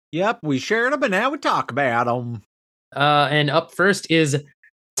movies. Yep, we shared them and now we talk about them. And up first is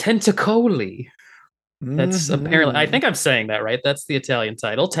Tentacoli. That's apparently, I think I'm saying that right. That's the Italian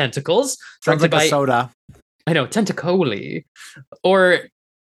title. Tentacles. Sounds like a soda. I know, Tentacoli. Or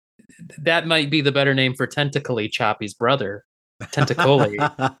that might be the better name for Tentacoli, Choppy's brother. Tentacoli.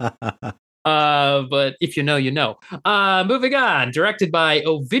 But if you know, you know. Moving on. Directed by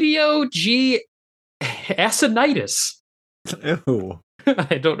Ovidio G. Asinitis. Ew.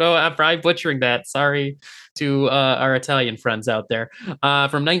 I don't know. I'm probably butchering that. Sorry to our Italian friends out there.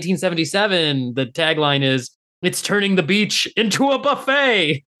 From 1977, the tagline is, "It's turning the beach into a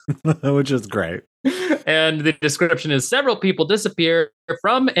buffet." Which is great. And the description is, several people disappear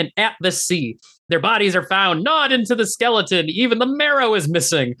from and at the sea. Their bodies are found gnawed into the skeleton. Even the marrow is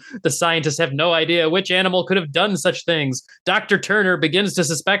missing. The scientists have no idea which animal could have done such things. Dr. Turner begins to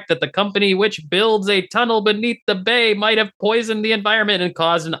suspect that the company which builds a tunnel beneath the bay might have poisoned the environment and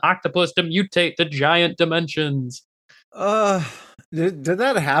caused an octopus to mutate to giant dimensions. Did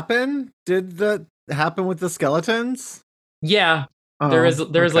that happen? Did that happen with the skeletons? Yeah. There's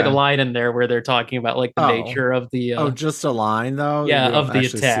like a line in there where they're talking about like the nature of the just a line though. Yeah, of the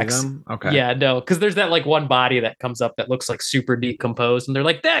attacks. Okay. Yeah, no, because there's that like one body that comes up that looks like super decomposed, and they're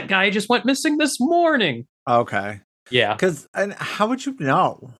like, that guy just went missing this morning. Okay. Yeah. And how would you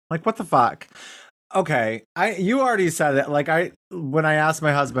know? Like, what the fuck? Okay, you already said it. Like, when I asked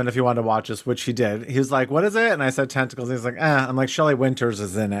my husband if he wanted to watch this, which he did, he was like, "What is it?" And I said, "Tentacles." And he's like, I'm like, Shelley Winters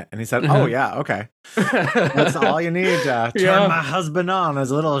is in it, and he said, "Oh yeah, okay." That's all you need to turn my husband on,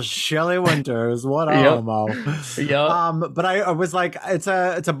 is little Shelley Winters. What a homo. Yep. But I was like, it's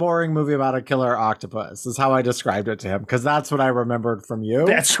a boring movie about a killer octopus, is how I described it to him, because that's what I remembered from you.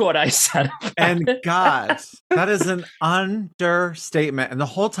 That's what I said. And God, that is an understatement. And the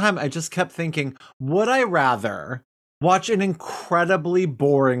whole time I just kept thinking, would I rather watch an incredibly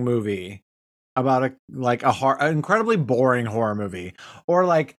boring movie about an incredibly boring horror movie, or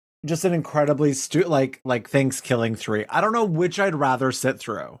like just an incredibly like Thanksgiving 3? I don't know which I'd rather sit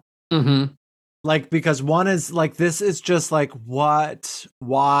through. Mm-hmm. Like, because one is like, this is just like, what,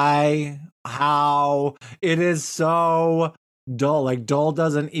 why, how? It is so dull. Like, dull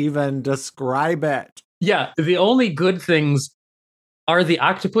doesn't even describe it. Yeah, the only good things are the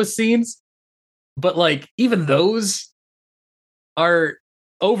octopus scenes, but like even those are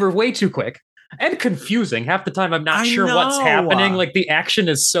over way too quick and confusing. Half the time I'm not sure what's happening. Like, the action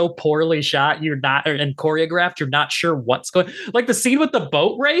is so poorly shot, and choreographed, you're not sure what's going. Like the scene with the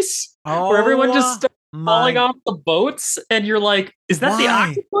boat race, where everyone just starts falling off the boats, and you're like, is that the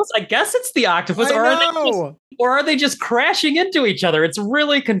octopus? I guess it's the octopus. Or are they just crashing into each other? It's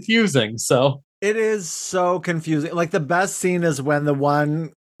really confusing. So it is so confusing. Like, the best scene is when the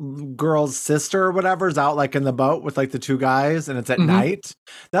one girl's sister or whatever is out like in the boat with like the two guys, and it's at night.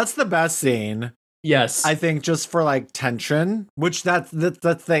 That's the best scene. Yes. I think just for like tension, which that's the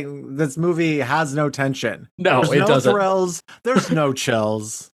thing. This movie has no tension. No, There's it no doesn't. thrills. There's no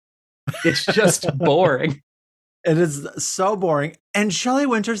chills. It's just boring. It is so boring. And Shelley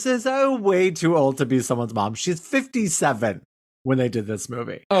Winters is way too old to be someone's mom. She's 57 when they did this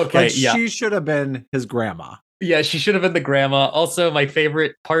movie. Okay, Like, yeah. she should have been his grandma. Yeah, she should have been the grandma. Also, my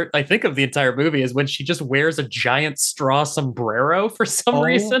favorite part, I think, of the entire movie is when she just wears a giant straw sombrero for some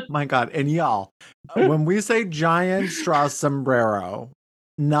reason. My God. And y'all, when we say giant straw sombrero,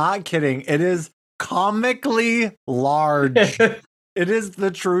 not kidding, it is comically large. It is the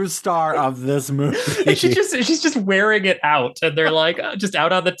true star of this movie. And she's just wearing it out, and they're like just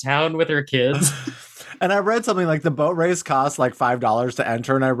out on the town with her kids. And I read something like the boat race costs like $5 to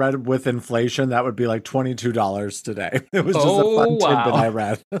enter, and I read with inflation that would be like $22 today. It was just a fun tidbit I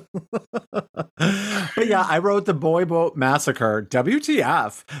read. But yeah, I wrote the Boy Boat Massacre,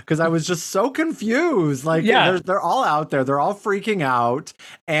 WTF, because I was just so confused. Like, they're all out there, they're all freaking out,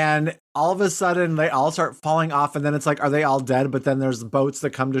 and all of a sudden they all start falling off, and then it's like, are they all dead? But then there's boats that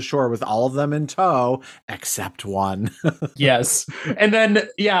come to shore with all of them in tow, except one. Yes. And then,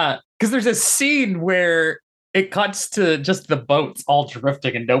 because there's a scene where it cuts to just the boats all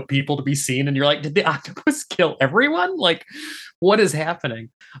drifting and no people to be seen. And you're like, did the octopus kill everyone? Like, what is happening?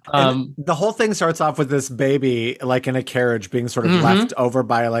 The whole thing starts off with this baby, like in a carriage, being sort of left over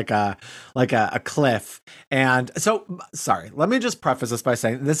by like a cliff. And so, sorry, let me just preface this by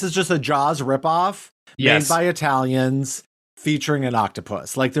saying this is just a Jaws ripoff made by Italians, featuring an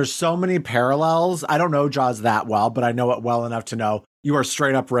octopus. Like, there's so many parallels. I don't know Jaws that well, but I know it well enough to know you are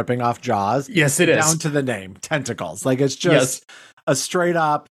straight up ripping off Jaws. Yes, it is. Down to the name, Tentacles. Like, it's just a straight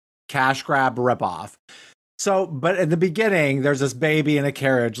up cash grab ripoff. So, but in the beginning, there's this baby in a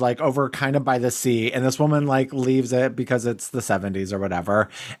carriage, like over kind of by the sea. And this woman like leaves it because it's the 70s or whatever.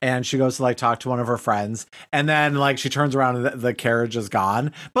 And she goes to like talk to one of her friends. And then like she turns around and the carriage is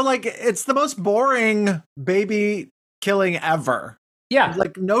gone. But like, it's the most boring baby killing ever. Yeah.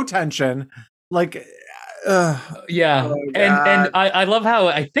 Like, no tension. Like, yeah. Oh, and I love how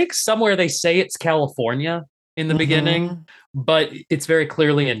I think somewhere they say it's California in the beginning, but it's very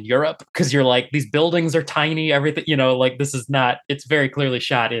clearly in Europe, because you're like, these buildings are tiny, everything, like this is not, it's very clearly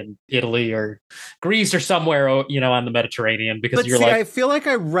shot in Italy or Greece or somewhere, on the Mediterranean, because but you're see, like, I feel like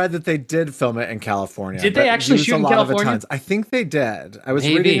I read that they did film it in California. Did they actually shoot in California? I think they did. I was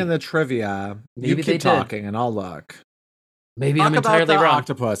reading in the trivia. You keep talking and I'll look. Maybe I'm entirely wrong.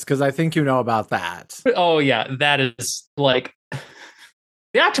 Octopus, because I think you know about that. Oh yeah, that is like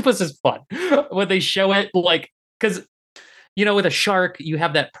the octopus is fun when they show it, like, because with a shark you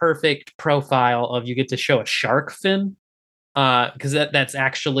have that perfect profile of, you get to show a shark fin, because that's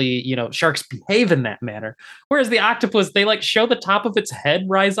actually, sharks behave in that manner, whereas the octopus, they like show the top of its head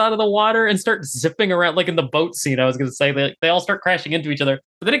rise out of the water and start zipping around, like in the boat scene. I was going to say they all start crashing into each other,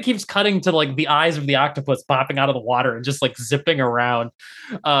 but then it keeps cutting to like the eyes of the octopus popping out of the water and just like zipping around,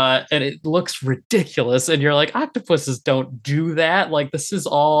 and it looks ridiculous, and you're like, octopuses don't do that, like this is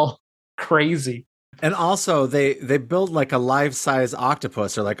all crazy. And also they build like a life-size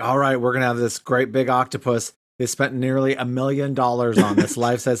octopus. They're like, all right, we're gonna have this great big octopus. They spent nearly $1 million on this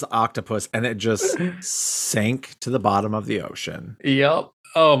life-size octopus, and it just sank to the bottom of the ocean. Yep.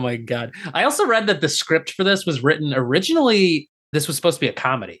 Oh my God. I also read that the script for this was written originally, this was supposed to be a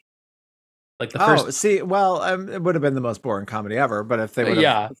comedy. Like the first. It would have been the most boring comedy ever. But if they would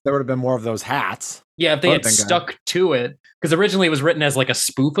have, there would have been more of those hats. Yeah, if they had stuck to it, because originally it was written as like a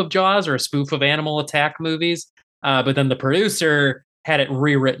spoof of Jaws or a spoof of animal attack movies. But then the producer had it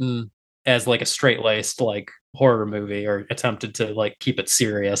rewritten as like a straight-laced like horror movie, or attempted to like keep it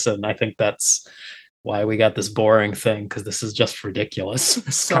serious. And I think that's why we got this boring thing, because this is just ridiculous.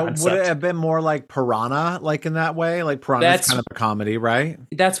 So concept. Would it have been more like Piranha, like in that way? Like Piranha's kind of a comedy, right?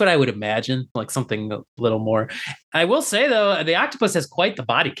 That's what I would imagine, like something a little more. I will say though, the octopus has quite the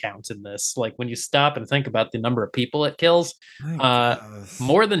body count in this. Like when you stop and think about the number of people it kills,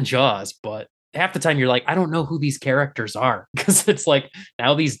 more than Jaws, but half the time you're like, I don't know who these characters are, because it's like,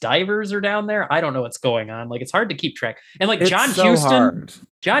 now these divers are down there, I don't know what's going on. Like, it's hard to keep track. And like John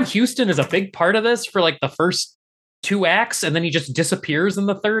Huston is a big part of this for like the first 2 acts, and then he just disappears in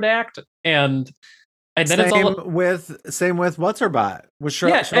the 3rd act, and then it's all same with what's her butt with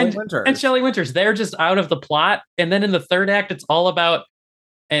Shelley Winters. And Shelley Winters, they're just out of the plot. And then in the 3rd act, it's all about,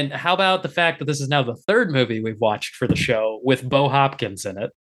 and how about the fact that this is now the 3rd movie we've watched for the show with Bo Hopkins in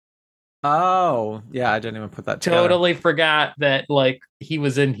it. Oh, yeah, I didn't even put that together. Totally forgot that like he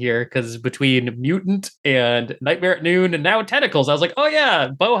was in here, because between Mutant and Nightmare at Noon and now Tentacles, I was like, oh yeah,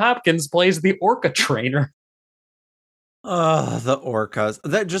 Bo Hopkins plays the orca trainer. The orcas.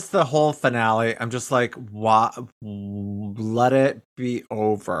 That just the whole finale. I'm just like, what? Let it be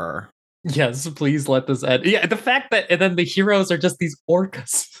over. Yes, please let this end. Yeah, the fact that and then the heroes are just these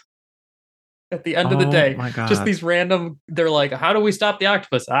orcas at the end of the Oh day. my Just god. these random, they're like, how do we stop the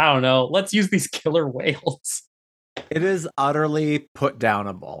octopus? I don't know. Let's use these killer whales. It is utterly put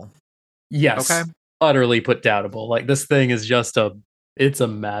downable. Okay. Yes, utterly put downable. Like this thing is just it's a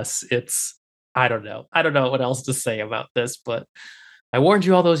mess. It's I don't know. I don't know what else to say about this, but I warned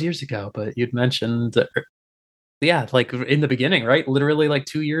you all those years ago, but you'd mentioned yeah, like in the beginning, right? Literally like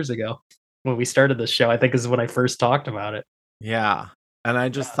 2 years ago when we started this show, I think is when I first talked about it. Yeah. And I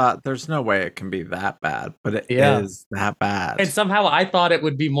just thought there's no way it can be that bad, but it Yeah. is that bad. And somehow I thought it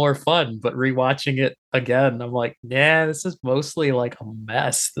would be more fun, but rewatching it again, I'm like, nah, this is mostly like a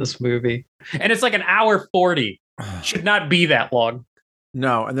mess, this movie. And it's like an hour 40. Should not be that long.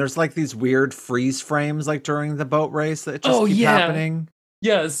 No, and there's like these weird freeze frames like during the boat race that just Oh keep yeah. happening.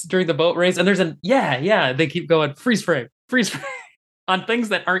 Yes, during the boat race. And there's an yeah, they keep going freeze frame on things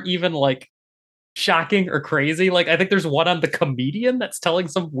that aren't even like shocking or crazy. Like I think there's one on the comedian that's telling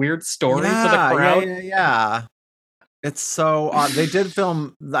some weird story to the crowd. Yeah. It's so odd. They did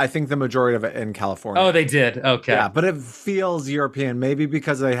film, I think, the majority of it in California. Oh, they did. Okay. Yeah, but it feels European, maybe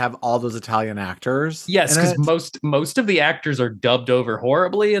because they have all those Italian actors. Yes, in because it. most of the actors are dubbed over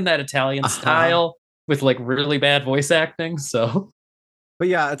horribly in that Italian Uh-huh. style with like really bad voice acting. So But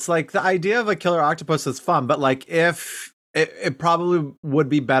yeah, it's like the idea of a killer octopus is fun, but like if it probably would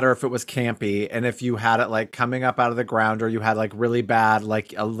be better if it was campy and if you had it like coming up out of the ground or you had like really bad,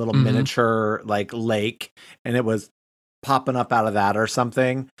 like a little miniature like lake and it was popping up out of that or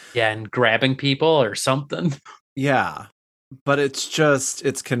something. yeah, and grabbing people or something. Yeah. But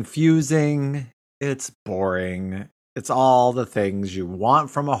it's confusing. It's boring. It's all the things you want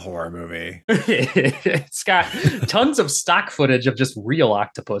from a horror movie. It's got tons of stock footage of just real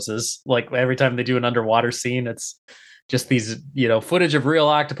octopuses. Like every time they do an underwater scene, it's just these, footage of real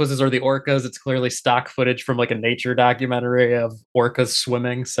octopuses or the orcas. It's clearly stock footage from like a nature documentary of orcas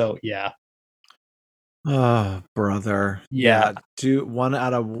swimming. So yeah. Oh, brother. Yeah. Yeah,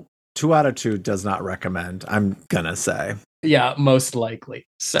 two out of two does not recommend, I'm gonna say. Yeah, most likely.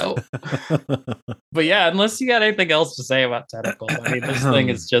 So, but yeah, unless you got anything else to say about Tentacles, I mean, this thing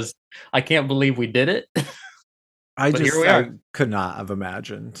is just, I can't believe we did it. But here we I are. could not have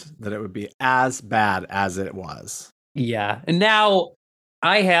imagined that it would be as bad as it was. Yeah. And now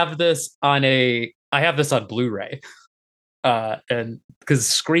I have this on Blu-ray. And because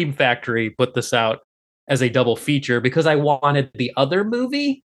Scream Factory put this out as a double feature because I wanted the other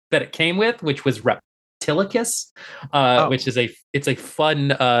movie that it came with, which was Reptilicus, which is it's a fun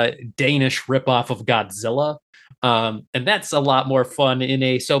Danish ripoff of Godzilla. And that's a lot more fun in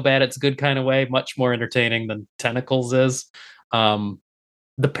a so bad it's good kind of way, much more entertaining than Tentacles is.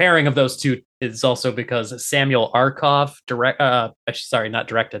 The pairing of those two is also because Samuel Arkoff not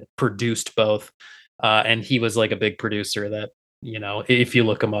directed, produced both. And he was like a big producer that, if you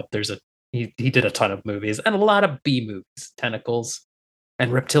look him up, he did a ton of movies and a lot of B movies, Tentacles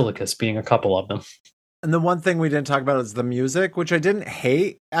and Reptilicus being a couple of them. And the one thing we didn't talk about is the music, which I didn't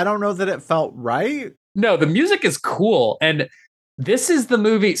hate. I don't know that it felt right. No, the music is cool. And this is the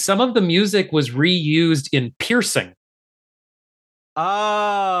movie. Some of the music was reused in Piercing.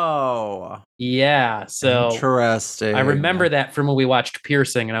 Oh. Yeah. So interesting. I remember that from when we watched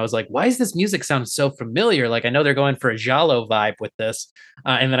Piercing, and I was like, why does this music sound so familiar? Like, I know they're going for a Giallo vibe with this.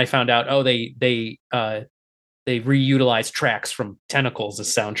 And then I found out, they reutilized tracks from Tentacles as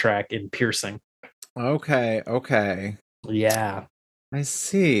soundtrack in Piercing. Okay. Yeah. I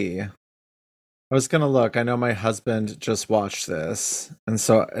see. I was gonna look. I know my husband just watched this,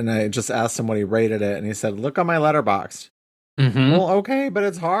 and I just asked him what he rated it, and he said, "Look on my Letterboxd." Mm-hmm. Well, okay, but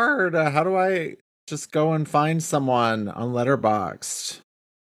it's hard. How do I just go and find someone on Letterboxd?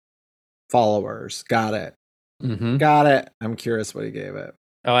 Followers, got it, got it. I'm curious what he gave it.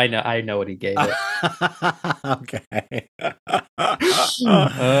 Oh, I know what he gave it. Okay.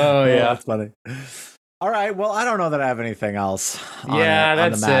 Oh yeah, that's funny. All right. Well, I don't know that I have anything else.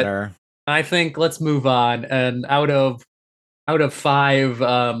 That's on the matter. I think let's move on. And out of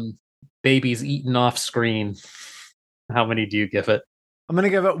 5 babies eaten off screen, how many do you give it? I'm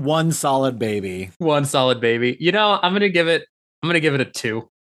gonna give it one solid baby. One solid baby. I'm gonna give it a 2.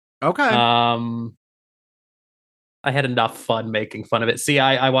 Okay. I had enough fun making fun of it. See,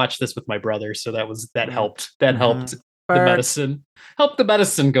 I watched this with my brother, so that helped. That helped helped the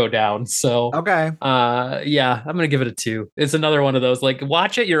medicine go down. So okay. Yeah, I'm gonna give it a 2. It's another one of those, like,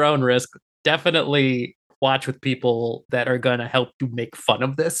 watch at your own risk. Definitely watch with people that are gonna help you make fun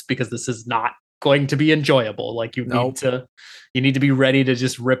of this, because this is not going to be enjoyable. Like you need to be ready to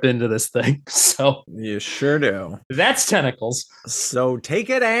just rip into this thing. So You sure do. that's Tentacles. So take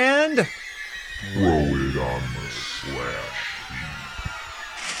it and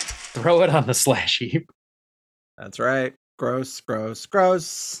Throw it on the slash heap. that's right. Gross, gross,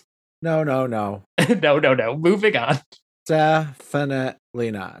 gross. No. No. Moving on.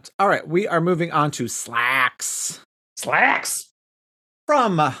 Definitely not. All right, we are moving on to Slaxx. Slaxx.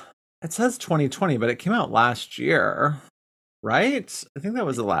 From, it says 2020, but it came out last year, right? I think that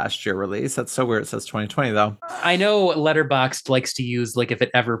was a last year release. That's so weird. It says 2020 though. I know Letterboxd likes to use like if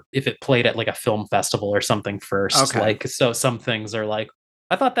it played at like a film festival or something first. Okay. Like so some things are like,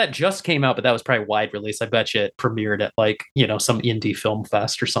 I thought that just came out, but that was probably wide release. I bet you it premiered at like, some indie film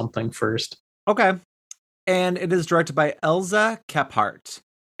fest or something first. Okay. And it is directed by Elza Kephart.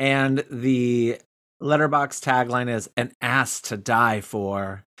 And the Letterboxd tagline is "an ass to die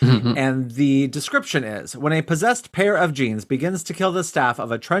for." And the description is, when a possessed pair of jeans begins to kill the staff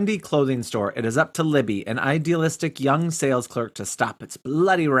of a trendy clothing store, it is up to Libby, an idealistic young sales clerk, to stop its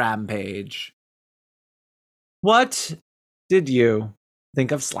bloody rampage. What did you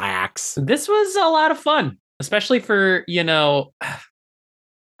think of Slaxx? This was a lot of fun, especially for,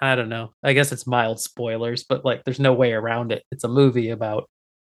 I don't know. I guess it's mild spoilers, but like there's no way around it. It's a movie about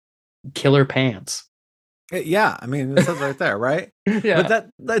killer pants. Yeah, I mean, it says right there, right? Yeah. But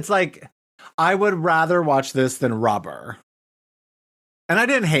that's like, I would rather watch this than Rubber. And I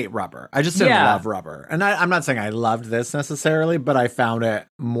didn't hate Rubber. I just didn't love Rubber. And I'm not saying I loved this necessarily, but I found it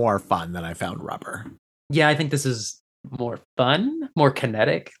more fun than I found Rubber. Yeah, I think this is more fun, more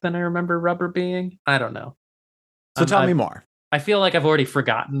kinetic than I remember Rubber being. I don't know. So tell me more. I feel like I've already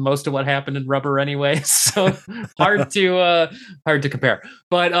forgotten most of what happened in Rubber anyway, so hard to compare.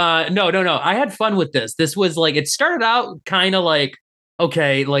 But no. I had fun with this. This was like, it started out kind of like,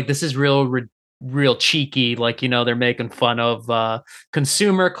 okay, like this is real cheeky. Like, they're making fun of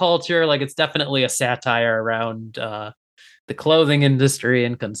consumer culture. Like it's definitely a satire around the clothing industry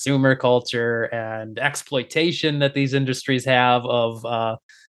and consumer culture and exploitation that these industries have of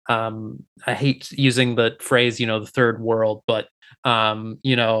I hate using the phrase, the third world, but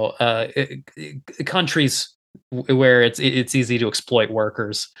countries where it's easy to exploit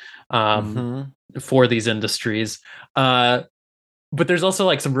workers for these industries. But there's also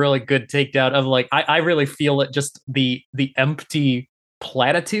like some really good takedown of like I really feel it, just the empty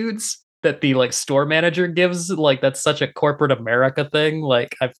platitudes that the like store manager gives. Like that's such a corporate America thing.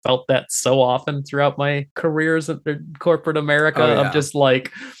 Like I've felt that so often throughout my careers in corporate America. Of just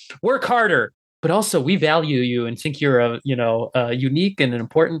like, work harder, but also we value you and think you're a unique and an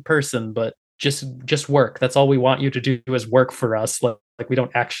important person, but just work. That's all we want you to do is work for us. Like we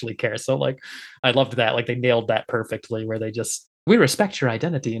don't actually care. So like I loved that. Like they nailed that perfectly, where we respect your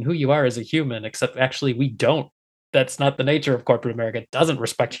identity and who you are as a human, except actually we don't. That's not the nature of corporate America. It doesn't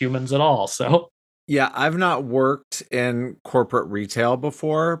respect humans at all. So yeah, I've not worked in corporate retail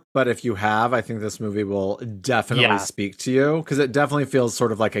before, but if you have, I think this movie will definitely speak to you, because it definitely feels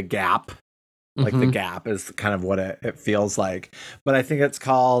sort of like a Gap. Like the Gap is kind of what it feels like. But I think it's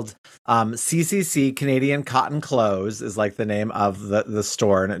called CCC, Canadian Cotton Clothes, is like the name of the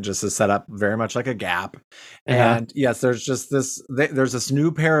store, and it just is set up very much like a Gap. And yes, there's just there's this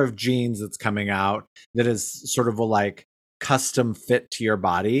new pair of jeans that's coming out that is sort of a like custom fit to your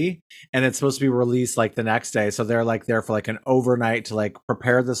body, and it's supposed to be released like the next day. So they're like there for like an overnight to like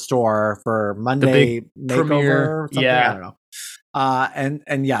prepare the store for Monday makeover. I don't know.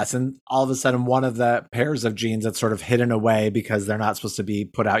 And yes, and all of a sudden one of the pairs of jeans that's sort of hidden away because they're not supposed to be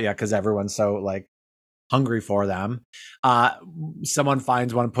put out yet because everyone's so like hungry for them. Someone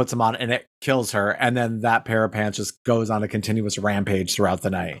finds one, puts them on, and it kills her. And then that pair of pants just goes on a continuous rampage throughout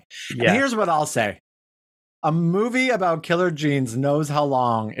the night. Yeah. And here's what I'll say. A movie about killer jeans knows how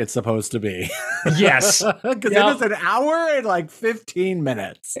long it's supposed to be. Yes. Because it is an hour and like 15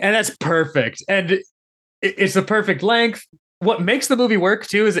 minutes. And that's perfect. And it's the perfect length. What makes the movie work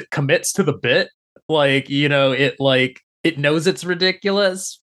too is it commits to the bit. Like, it knows it's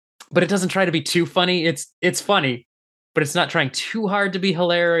ridiculous, but it doesn't try to be too funny. It's funny, but it's not trying too hard to be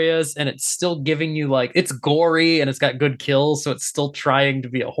hilarious. And it's still giving you like, it's gory and it's got good kills. So it's still trying to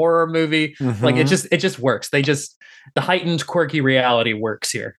be a horror movie. Like it just works. The heightened quirky reality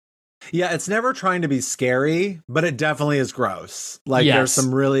works here. Yeah, it's never trying to be scary, but it definitely is gross. Like there's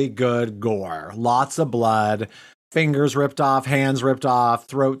some really good gore, lots of blood, fingers ripped off, hands ripped off,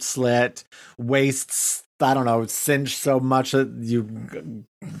 throat slit, waists, I don't know, singed so much that you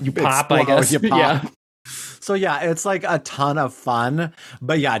pop, explode, I guess. you pop. So yeah, it's like a ton of fun,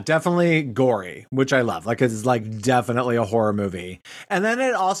 but yeah, definitely gory, which I love. Like it's like definitely a horror movie. And then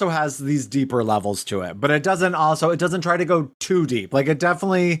it also has these deeper levels to it, but it doesn't try to go too deep. Like it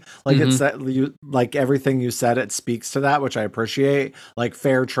definitely like Mhm. like everything you said, it speaks to that, which I appreciate, like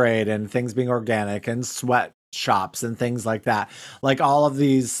fair trade and things being organic and sweat shops and things like that. Like all of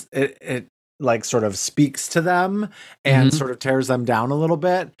these it like sort of speaks to them and Mhm. sort of tears them down a little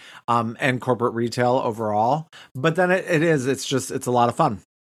bit, and corporate retail overall. But then it's a lot of fun.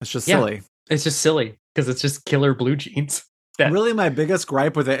 It's just Yeah. silly. It's just silly because it's just killer blue jeans. That Really, my biggest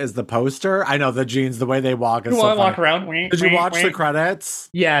gripe with it is the poster. I know the jeans, the way they walk is you so want to funny. walk around. Did you watch the credits?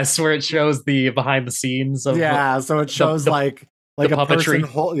 Yes, where it shows the behind the scenes of Yeah, so it shows the like a person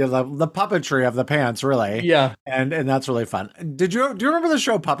puppetry. the puppetry of the pants, really. Yeah. And that's really fun. Do you remember the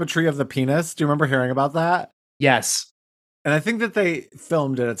show Puppetry of the Penis? Do you remember hearing about that? Yes. And I think that they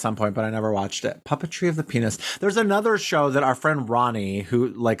filmed it at some point, but I never watched it. Puppetry of the Penis. There's another show that our friend Ronnie, who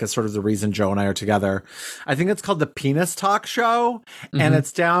like is sort of the reason Joe and I are together, I think it's called the Penis Talk Show, and Mhm.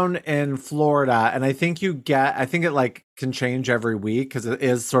 it's down in Florida. And I think it like can change every week because it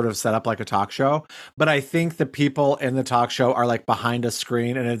is sort of set up like a talk show. But I think the people in the talk show are like behind a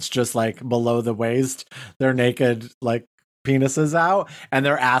screen, and it's just like below the waist, they're naked, like penises out, and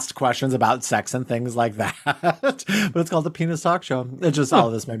they're asked questions about sex and things like that. But it's called the Penis Talk Show. It just all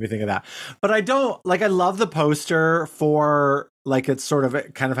of this made me think of that. But I don't like I love the poster for like it's sort of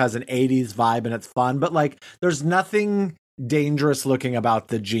it kind of has an 80s vibe and it's fun, but like there's nothing dangerous looking about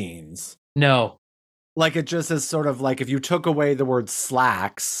the jeans. No. Like it just is sort of like if you took away the word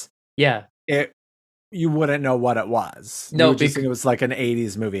Slaxx, Yeah. it you wouldn't know what it was. You No. would just think it was like an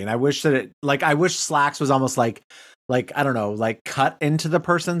 80s movie. And I wish I wish Slaxx was almost like I don't know, like cut into the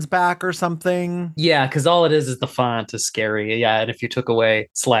person's back or something. Yeah, because all it is the font is scary. Yeah, and if you took away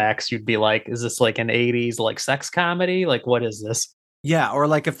Slacks, you'd be like, is this like an 80s like sex comedy? Like, what is this? Yeah, or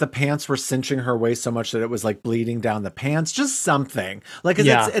like if the pants were cinching her waist so much that it was like bleeding down the pants, just something. Like 'cause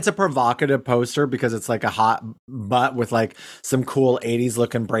Yeah. it's a provocative poster because it's like a hot butt with like some cool 80s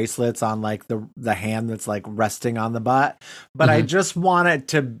looking bracelets on like the hand that's like resting on the butt. But I Mhm. just wanted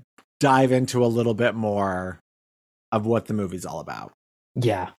to dive into a little bit more of what the movie's all about.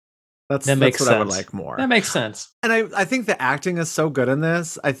 Yeah, That's that makes what sense. I would like more. That makes sense. And I think the acting is so good in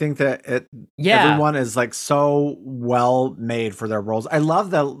this. I think that Yeah. everyone is like so well made for their roles. I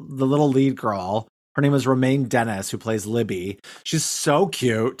love the little lead girl. Her name is Romaine Dennis, who plays Libby. She's so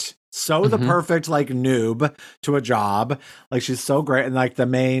cute. So the Mhm. perfect like noob to a job. Like she's so great. And like the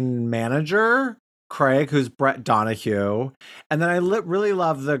main manager, Craig, who's Brett Donahue. And then I really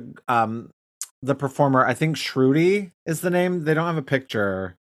love the performer. I think Shruti is the name. They don't have a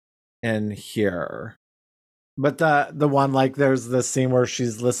picture in here. But the one like there's this scene where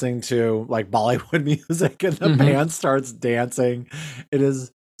she's listening to like Bollywood music and the Mhm. band starts dancing. It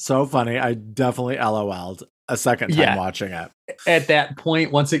is so funny. I definitely LOL'd a second time Yeah. watching it. At that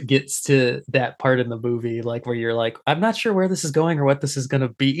point, once it gets to that part in the movie, like where you're like, I'm not sure where this is going or what this is going to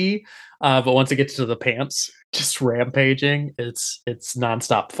be, but once it gets to the pants, just rampaging, it's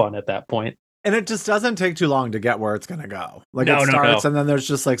nonstop fun at that point. And it just doesn't take too long to get where it's going to go. Like No, it no, starts no. and then there's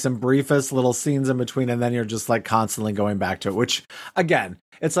just like some briefest little scenes in between and then you're just like constantly going back to it, which again,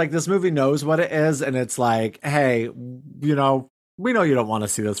 it's like this movie knows what it is and it's like, hey, we know you don't want to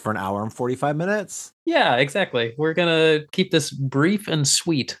see this for an hour and 45 minutes. Yeah, exactly. We're gonna keep this brief and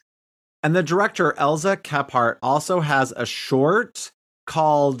sweet. And the director, Elza Kephart, also has a short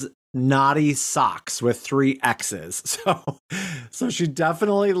called Naughty Socks with 3 X's. So she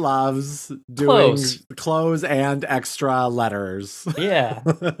definitely loves doing clothes and extra letters. Yeah.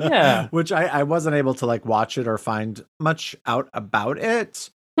 Yeah. Which I wasn't able to like watch it or find much out about it.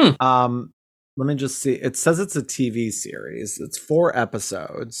 Let me just see. It says it's a TV series. It's 4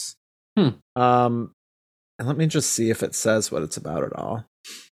 episodes. And let me just see if it says what it's about at all.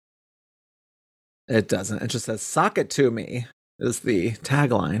 It doesn't. It just says "Sock it to me" is the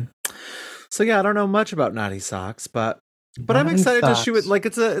tagline. So yeah, I don't know much about Naughty Socks, but I'm excited to shoot it. Like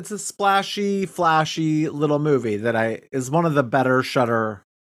it's a splashy, flashy little movie that is one of the better Shudder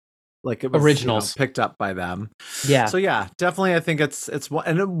like it was originals picked up by them. Yeah. So yeah, definitely I think it's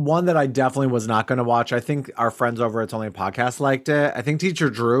one that I definitely was not going to watch. I think our friends over It's Only a Podcast liked it. I think Teacher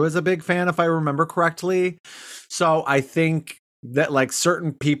Drew is a big fan if I remember correctly. So I think that like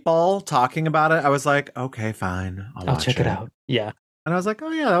certain people talking about it, I was like, okay, fine. I'll check it out. Yeah. And I was like, oh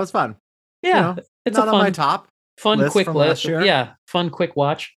yeah, that was fun. Yeah. It's not a on my top. Fun, quick list. Yeah. Fun, quick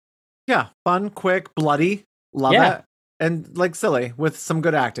watch. Yeah. Fun, quick, bloody. Love it. And like silly with some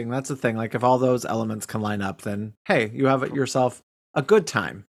good acting. That's the thing. Like if all those elements can line up, then hey, you have yourself a good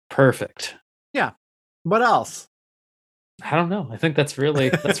time. Perfect. Yeah. What else? I don't know. I think that's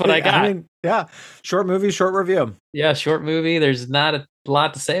what I got. I mean, yeah. Short movie, short review. Yeah, short movie. There's not a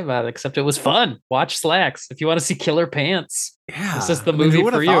lot to say about it, except it was fun. Watch Slaxx if you want to see killer pants. Yeah. This is the movie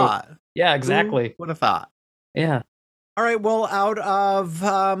for you. Thought? Yeah, exactly. Who would have thought? Yeah. All right. Well, out of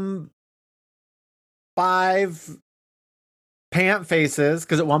 5 pant faces,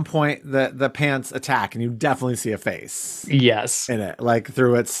 because at one point the pants attack and you definitely see a face Yes. in it, like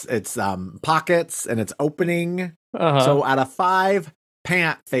through its pockets and its opening. Uh-huh. So out of 5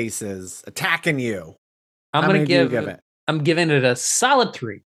 pant faces attacking you, I'm how gonna many do you give it? I'm giving it a solid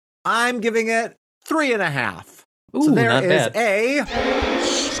 3. I'm giving it 3.5. Ooh, so there not is bad. a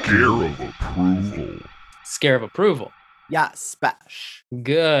Scare of approval. Scare of approval. yeah, special.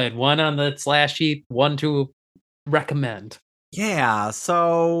 Good. 1 on the slash sheet, 1 to recommend. Yeah,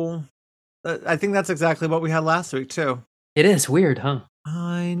 so I think that's exactly what we had last week too. It is weird, huh?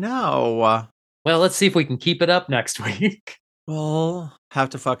 I know. Well, let's see if we can keep it up next week. We'll have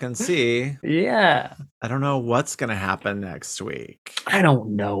to fucking see. Yeah. I don't know what's gonna happen next week, I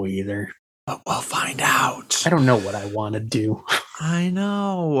don't know either. but we'll find out. I don't know what I want to do. I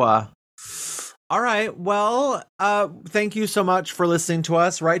know. All right. Well, thank you so much for listening to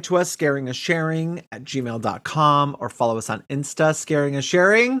us. Write to us, scaringasharing@gmail.com, or follow us on Insta,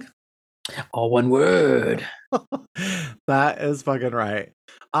 scaringasharing. All one word. That is fucking right.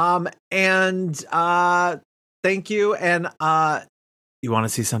 And thank you. And you want to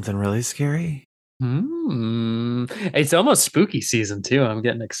see something really scary? It's almost spooky season too. I'm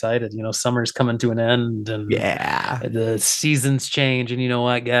getting excited. You know, summer's coming to an end and Yeah. the seasons change. And you know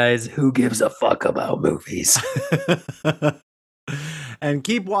what, guys? Who gives a fuck about movies? And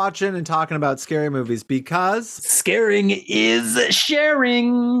keep watching and talking about scary movies because Scaring is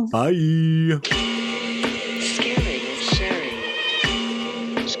sharing. bye. Scaring is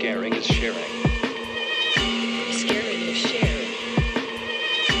sharing. Scaring is sharing. Scaring is sharing.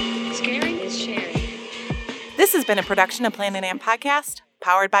 Scaring is sharing. This has been a production of Planet Amp Podcast,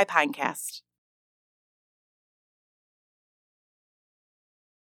 powered by Pinecast.